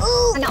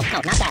 Ooh! No,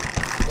 not that.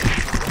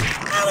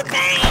 Oh, the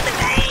pain!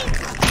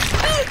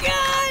 Oh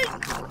God!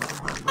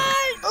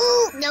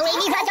 Ooh! No,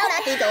 Amy, I don't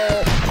have to go.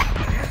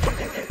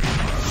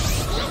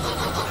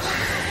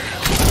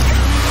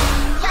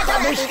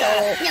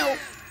 No.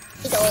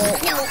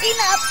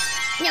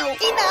 No,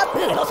 enough!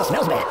 It also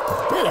smells bad.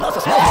 I'm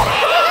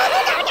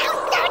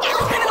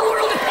in a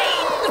world of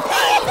pain.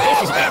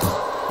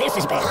 This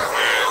is bad.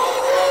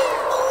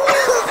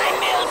 I'm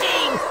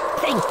melting.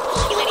 Thing,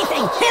 do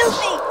anything. Help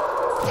me!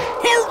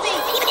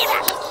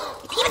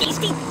 Even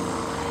tasty.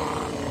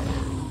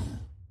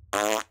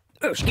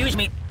 Oh, excuse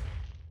me.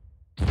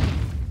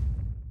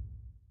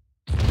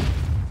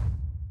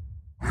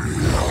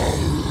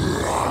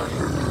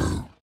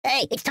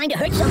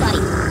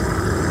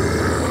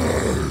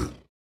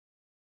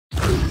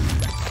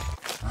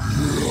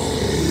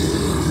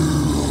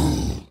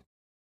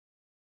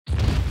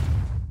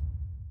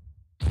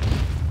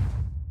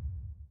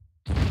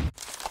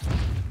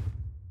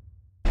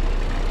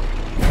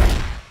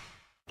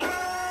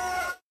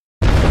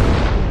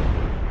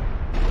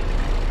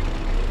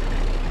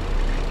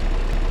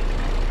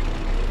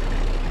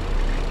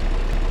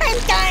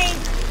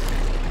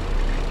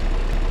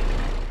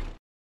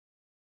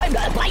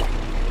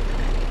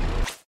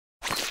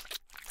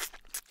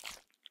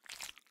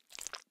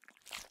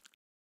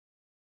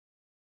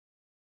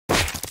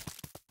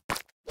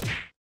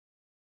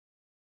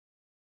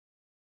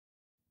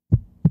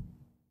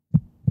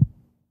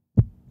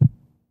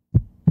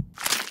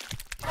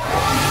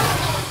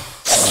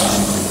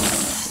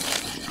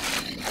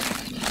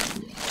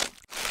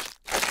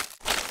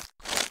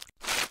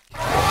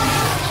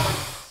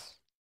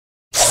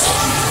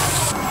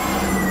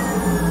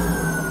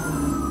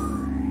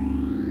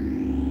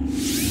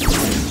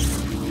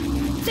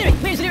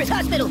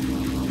 hospital.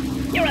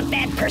 You're a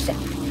bad person.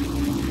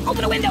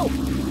 Open a window.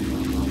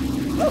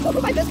 Oh,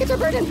 my biscuits are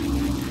burning.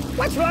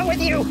 What's wrong with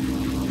you?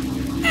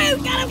 Oh,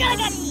 got him.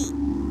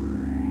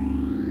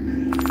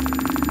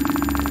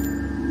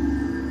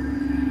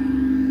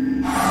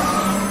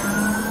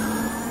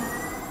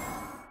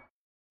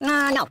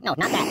 No,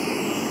 not that.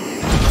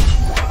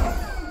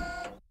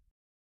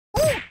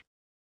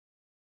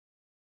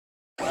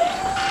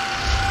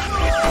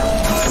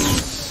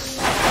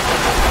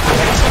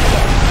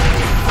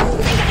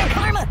 Think of your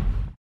karma.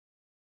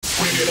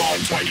 Bring it on,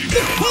 tiny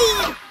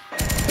man.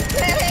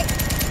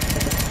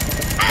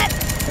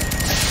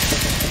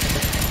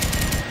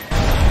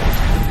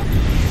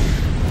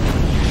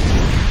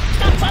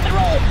 Stop, drop, and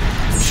roll.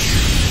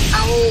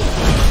 Oh!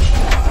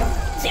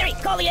 Siri,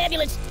 call the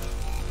ambulance.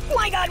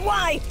 My God,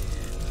 why?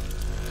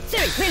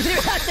 Siri, where's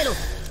your hospital?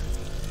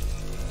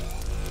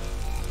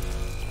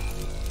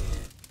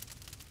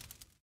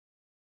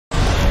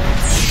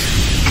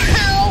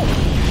 Ow!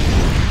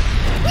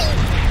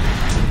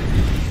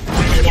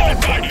 You're a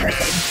bad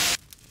person.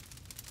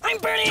 I'm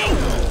burning.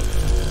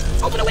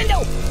 Open a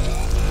window.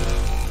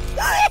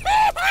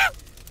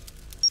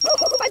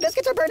 Oh, my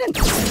biscuits are burning.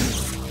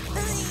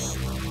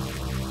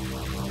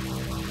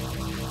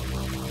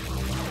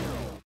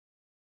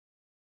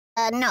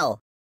 No.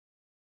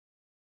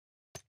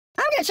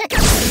 I'm gonna check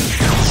out.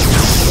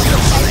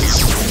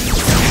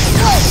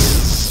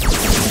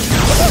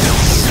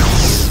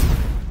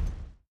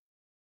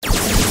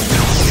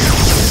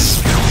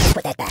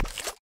 Put that back.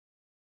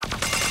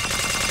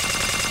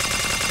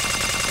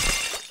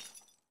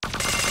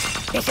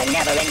 It's a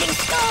never-ending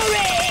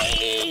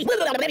story!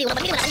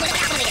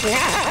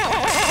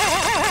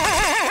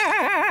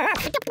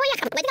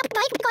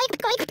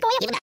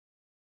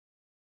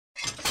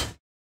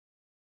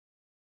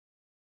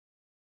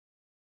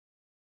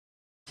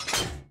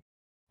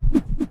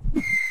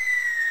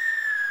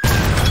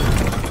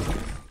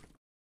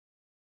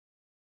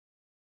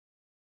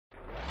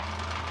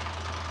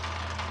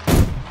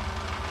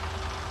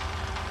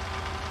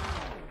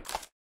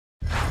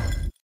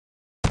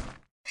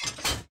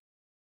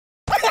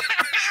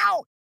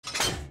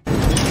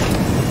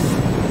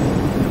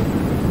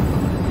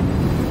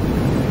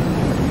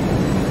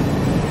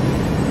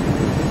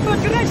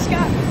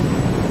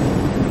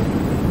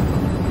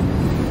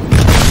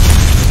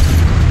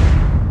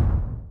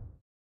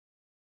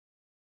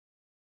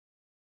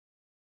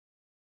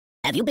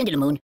 Have you been to the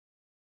moon?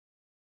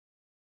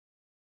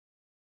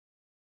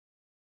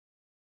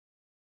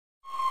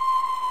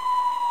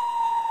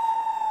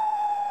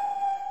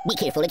 Be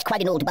careful, it's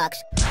quite an old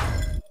box.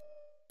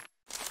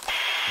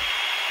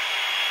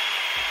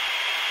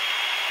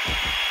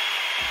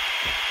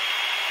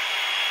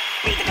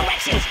 Read the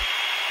directions!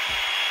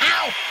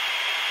 Ow!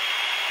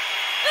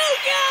 Oh,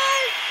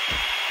 God!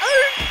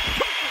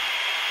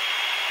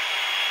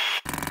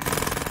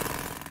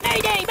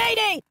 Mayday!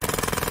 Mayday!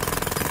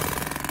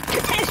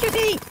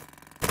 Catastrophe!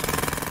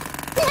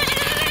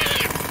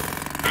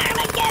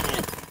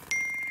 Armageddon!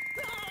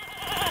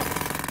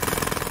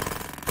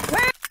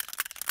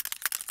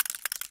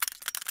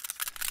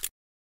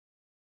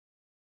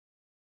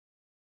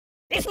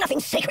 There's nothing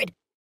sacred.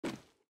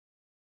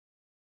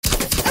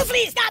 Oh,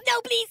 please, stop!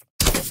 No, please!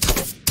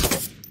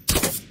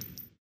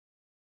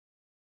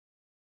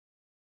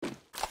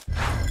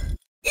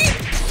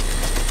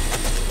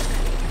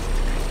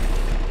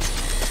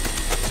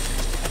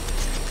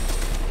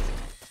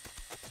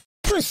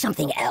 Choose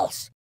something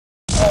else.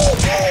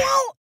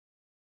 Oh.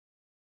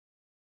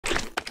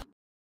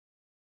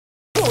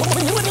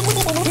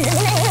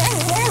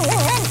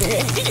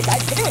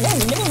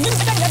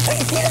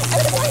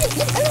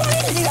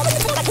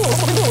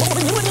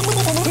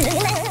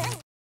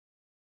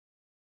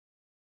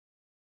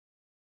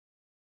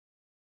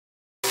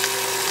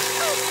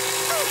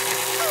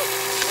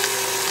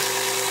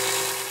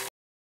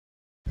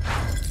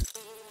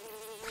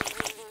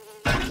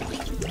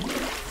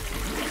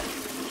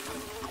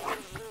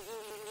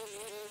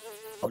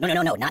 Oh,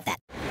 no, not that.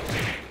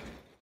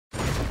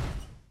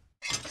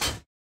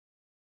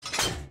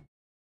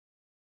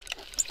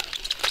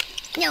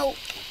 No.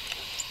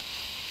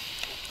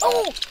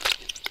 Oh!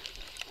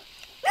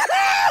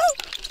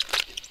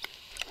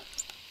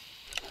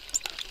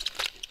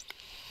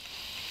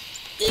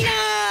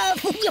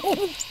 Enough!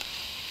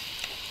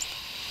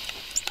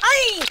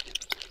 Aye!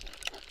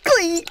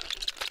 Glee!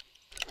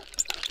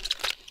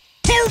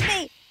 Help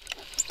me!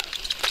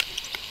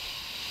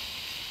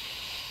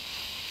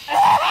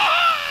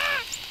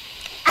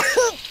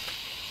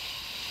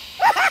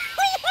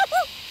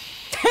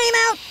 Time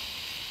out!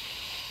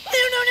 No!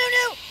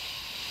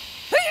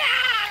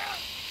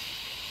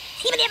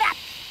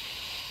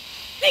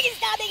 Make it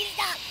stop!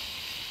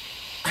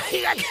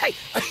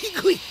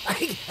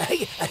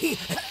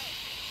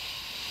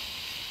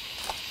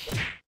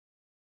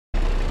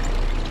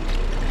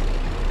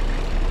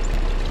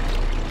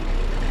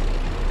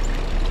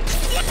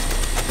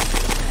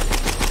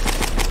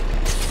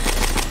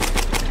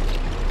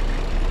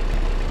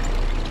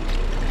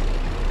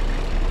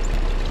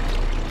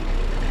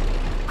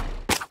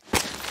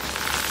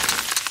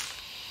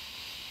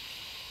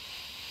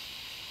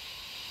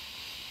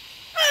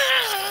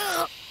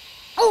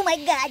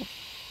 my god!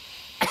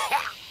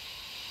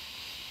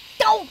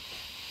 Don't!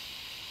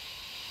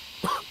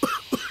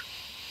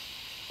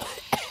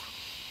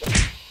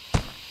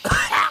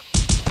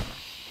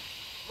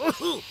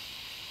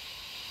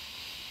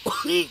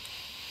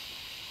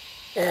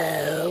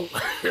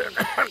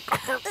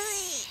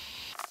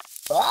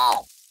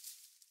 Oh!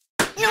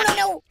 No, no,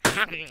 no!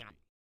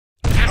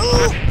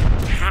 Ooh.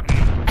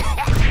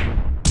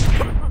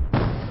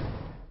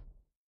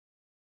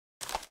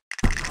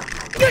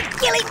 You're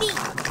killing me!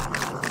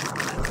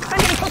 I'm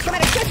getting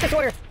post-traumatic stress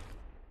disorder.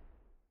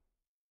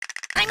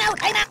 I'm out!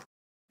 I'm out!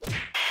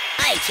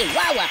 I,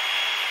 Chihuahua!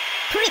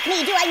 Prick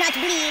me, do I not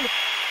bleed?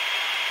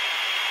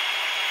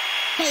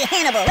 Hey,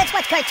 Hannibal, let's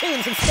watch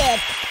cartoons instead.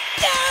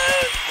 No!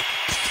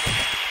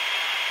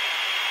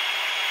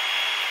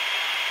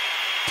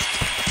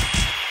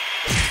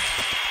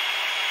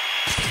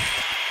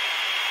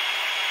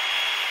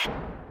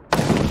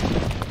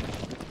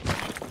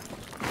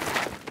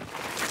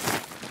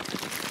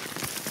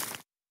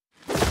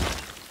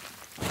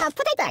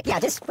 Put it back. Yeah,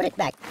 just put it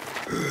back.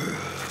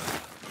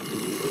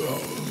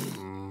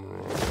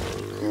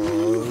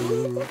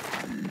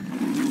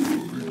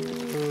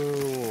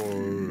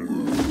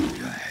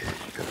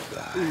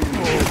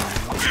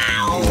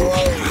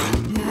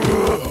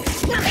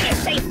 Nothing is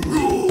safe.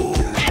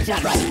 That's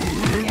not right.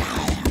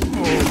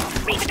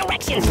 Read the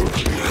directions.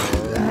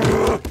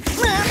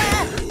 Mama!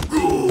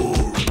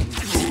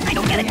 I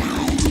don't get it.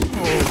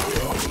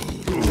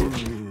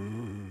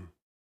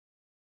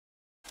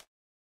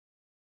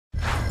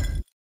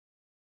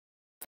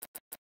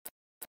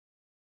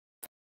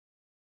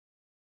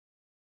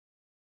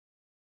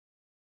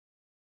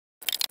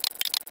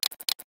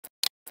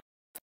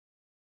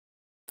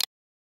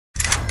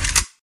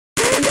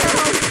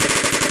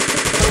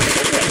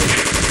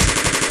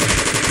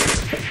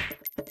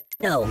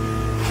 No.